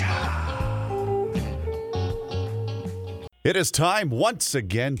 It is time once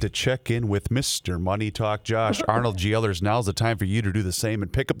again to check in with Mr. Money Talk Josh Arnold. GLers, now's the time for you to do the same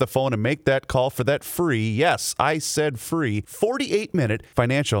and pick up the phone and make that call for that free, yes, I said free, 48-minute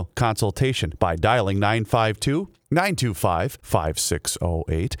financial consultation by dialing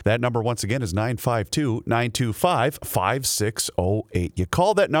 925-5608. That number once again is 952-925-5608. You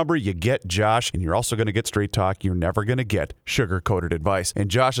call that number, you get Josh, and you're also going to get straight talk. You're never going to get sugar-coated advice. And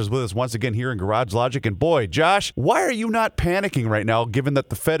Josh is with us once again here in Garage Logic. And boy, Josh, why are you not panicking right now given that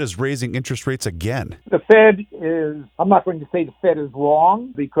the Fed is raising interest rates again? The Fed is, I'm not going to say the Fed is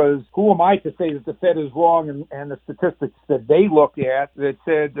wrong, because who am I to say that the Fed is wrong, and the statistics that they look at that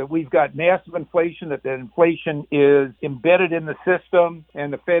said that we've got massive inflation, that the inflation is embedded in the system,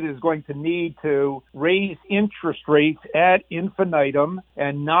 and the Fed is going to need to raise interest rates ad infinitum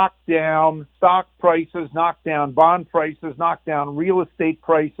and knock down stock prices, knock down bond prices, knock down real estate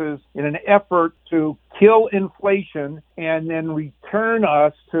prices in an effort to kill inflation and then return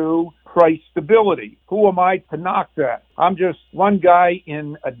us to price stability. Who am I to knock that? I'm just one guy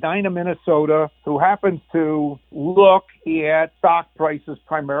in Edina, Minnesota, who happens to look at stock prices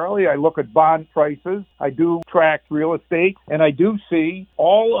primarily. I look at bond prices. I do track real estate, and I do see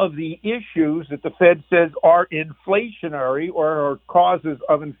all of the issues that the Fed says are inflationary or are causes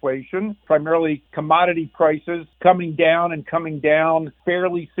of inflation, primarily commodity prices coming down and coming down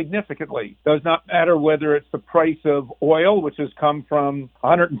fairly significantly. Does not matter whether it's the price of oil, which has come from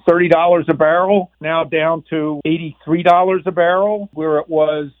 $130 a barrel, now down to $83 a barrel, where it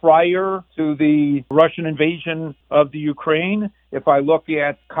was prior to the Russian invasion of the Ukraine. If I look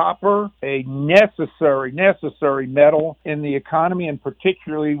at copper, a necessary metal in the economy, and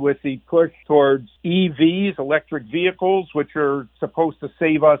particularly with the push towards EVs, electric vehicles, which are supposed to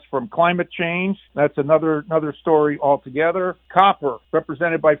save us from climate change. That's another story altogether. Copper,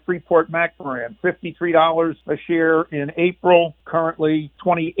 represented by Freeport-McMoRan, $53 a share in April, currently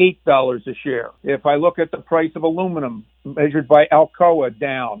 $28 a share. If I look at the price of aluminum, measured by Alcoa,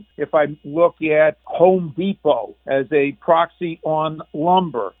 down. If I look at Home Depot as a proxy on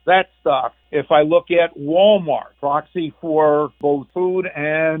lumber, that stock. If I look at Walmart, proxy for both food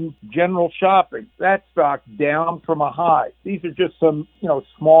and general shopping, that stock down from a high. These are just some,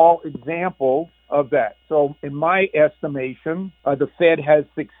 small examples of that. So in my estimation, the Fed has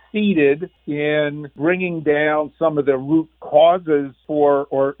succeeded in bringing down some of the root causes for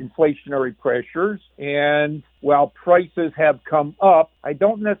or inflationary pressures. And while prices have come up, I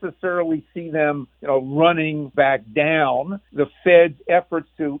don't necessarily see them, running back down. The Fed's efforts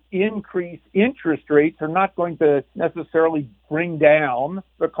to increase interest rates are not going to necessarily bring down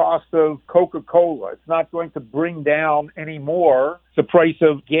the cost of Coca-Cola. It's not going to bring down anymore the price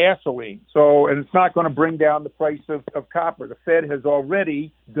of gasoline. And it's not going to bring down the price of copper. The Fed has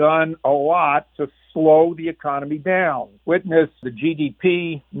already done a lot to slow the economy down. Witness the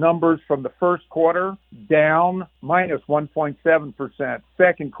GDP numbers from the first quarter, down minus 1.7%.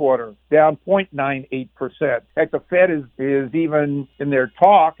 Second quarter, down 0.98%. Heck, the Fed is even in their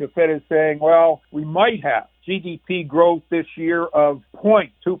talk, the Fed is saying, well, we might have GDP growth this year of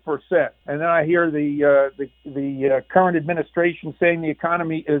 0.2%. And then I hear the current administration saying the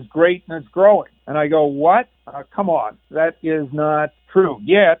economy is great and it's growing. And I go, what? Come on. That is not true.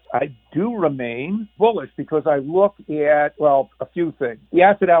 Yet, I do remain bullish because I look at, a few things. The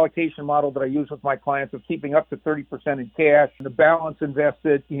asset allocation model that I use with my clients of keeping up to 30% in cash, and the balance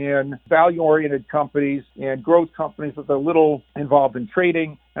invested in value-oriented companies and growth companies with a little involved in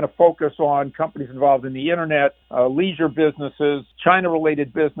trading, and a focus on companies involved in the internet, leisure businesses,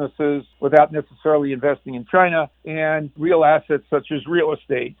 China-related businesses without necessarily investing in China, and real assets such as real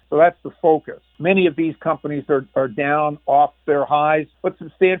estate. So that's the focus. Many of these companies are down off their highs, but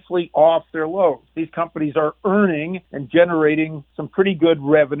substantially off their lows. These companies are earning and generating some pretty good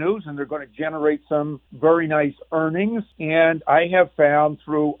revenues, and they're going to generate some very nice earnings. And I have found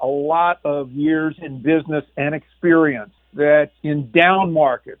through a lot of years in business and experience that in down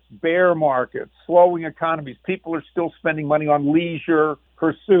markets, bear markets, slowing economies, people are still spending money on leisure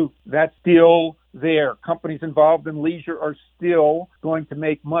pursuit. That's still there. Companies involved in leisure are still going to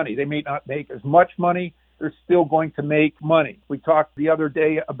make money. They may not make as much money. They're still going to make money. We talked the other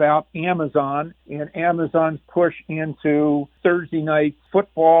day about Amazon and Amazon's push into Thursday night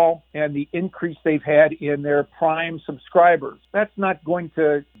football and the increase they've had in their Prime subscribers. That's not going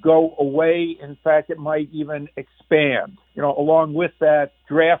to go away. In fact, it might even expand. Along with that,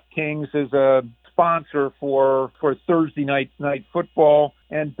 DraftKings is a sponsor for Thursday night football,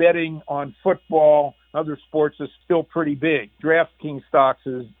 and betting on football, other sports, is still pretty big. DraftKings stocks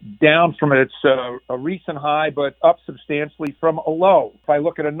is down from its a recent high, but up substantially from a low. If I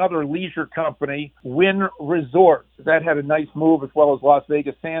look at another leisure company, Wynn Resorts, that had a nice move, as well as Las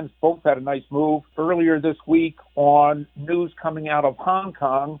Vegas Sands. Both had a nice move earlier this week on news coming out of Hong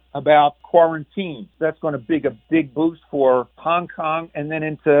Kong about quarantine. That's going to be a big boost for Hong Kong and then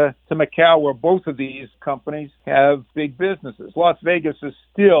into Macau, where both of these companies have big businesses. Las Vegas is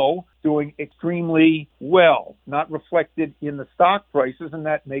still doing extremely well, not reflected in the stock prices, and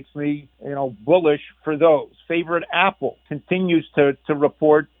that makes me, bullish for those. Favorite Apple continues to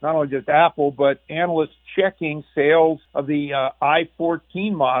report, not only just Apple, but analysts checking sales of the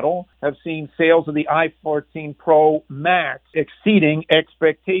i14 model have seen sales of the i14 Pro Max exceeding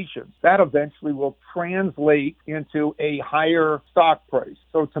expectations. That eventually will translate into a higher stock price.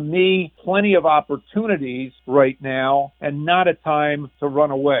 So to me, plenty of opportunities right now and not a time to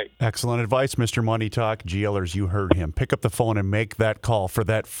run away. Excellent advice, Mr. Money Talk. GLers, you heard him. Pick up the phone and make that call for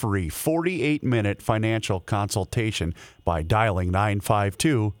that free 48-minute financial consultation by dialing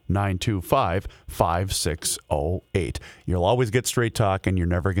 952-925-5608. You'll always get straight talk, and you're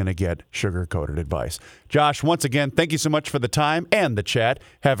never going to get sugar-coated advice. Josh, once again, thank you so much for the time and the chat.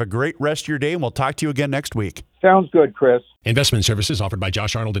 Have a great rest of your day, and we'll talk to you again next week. Sounds good, Chris. Investment services offered by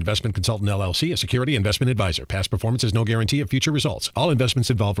Josh Arnold Investment Consultant LLC, a security investment advisor. Past performance is no guarantee of future results. All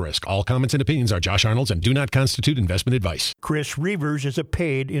investments involve risk. All comments and opinions are Josh Arnold's and do not constitute investment advice. Chris Reavers is a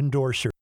paid endorser.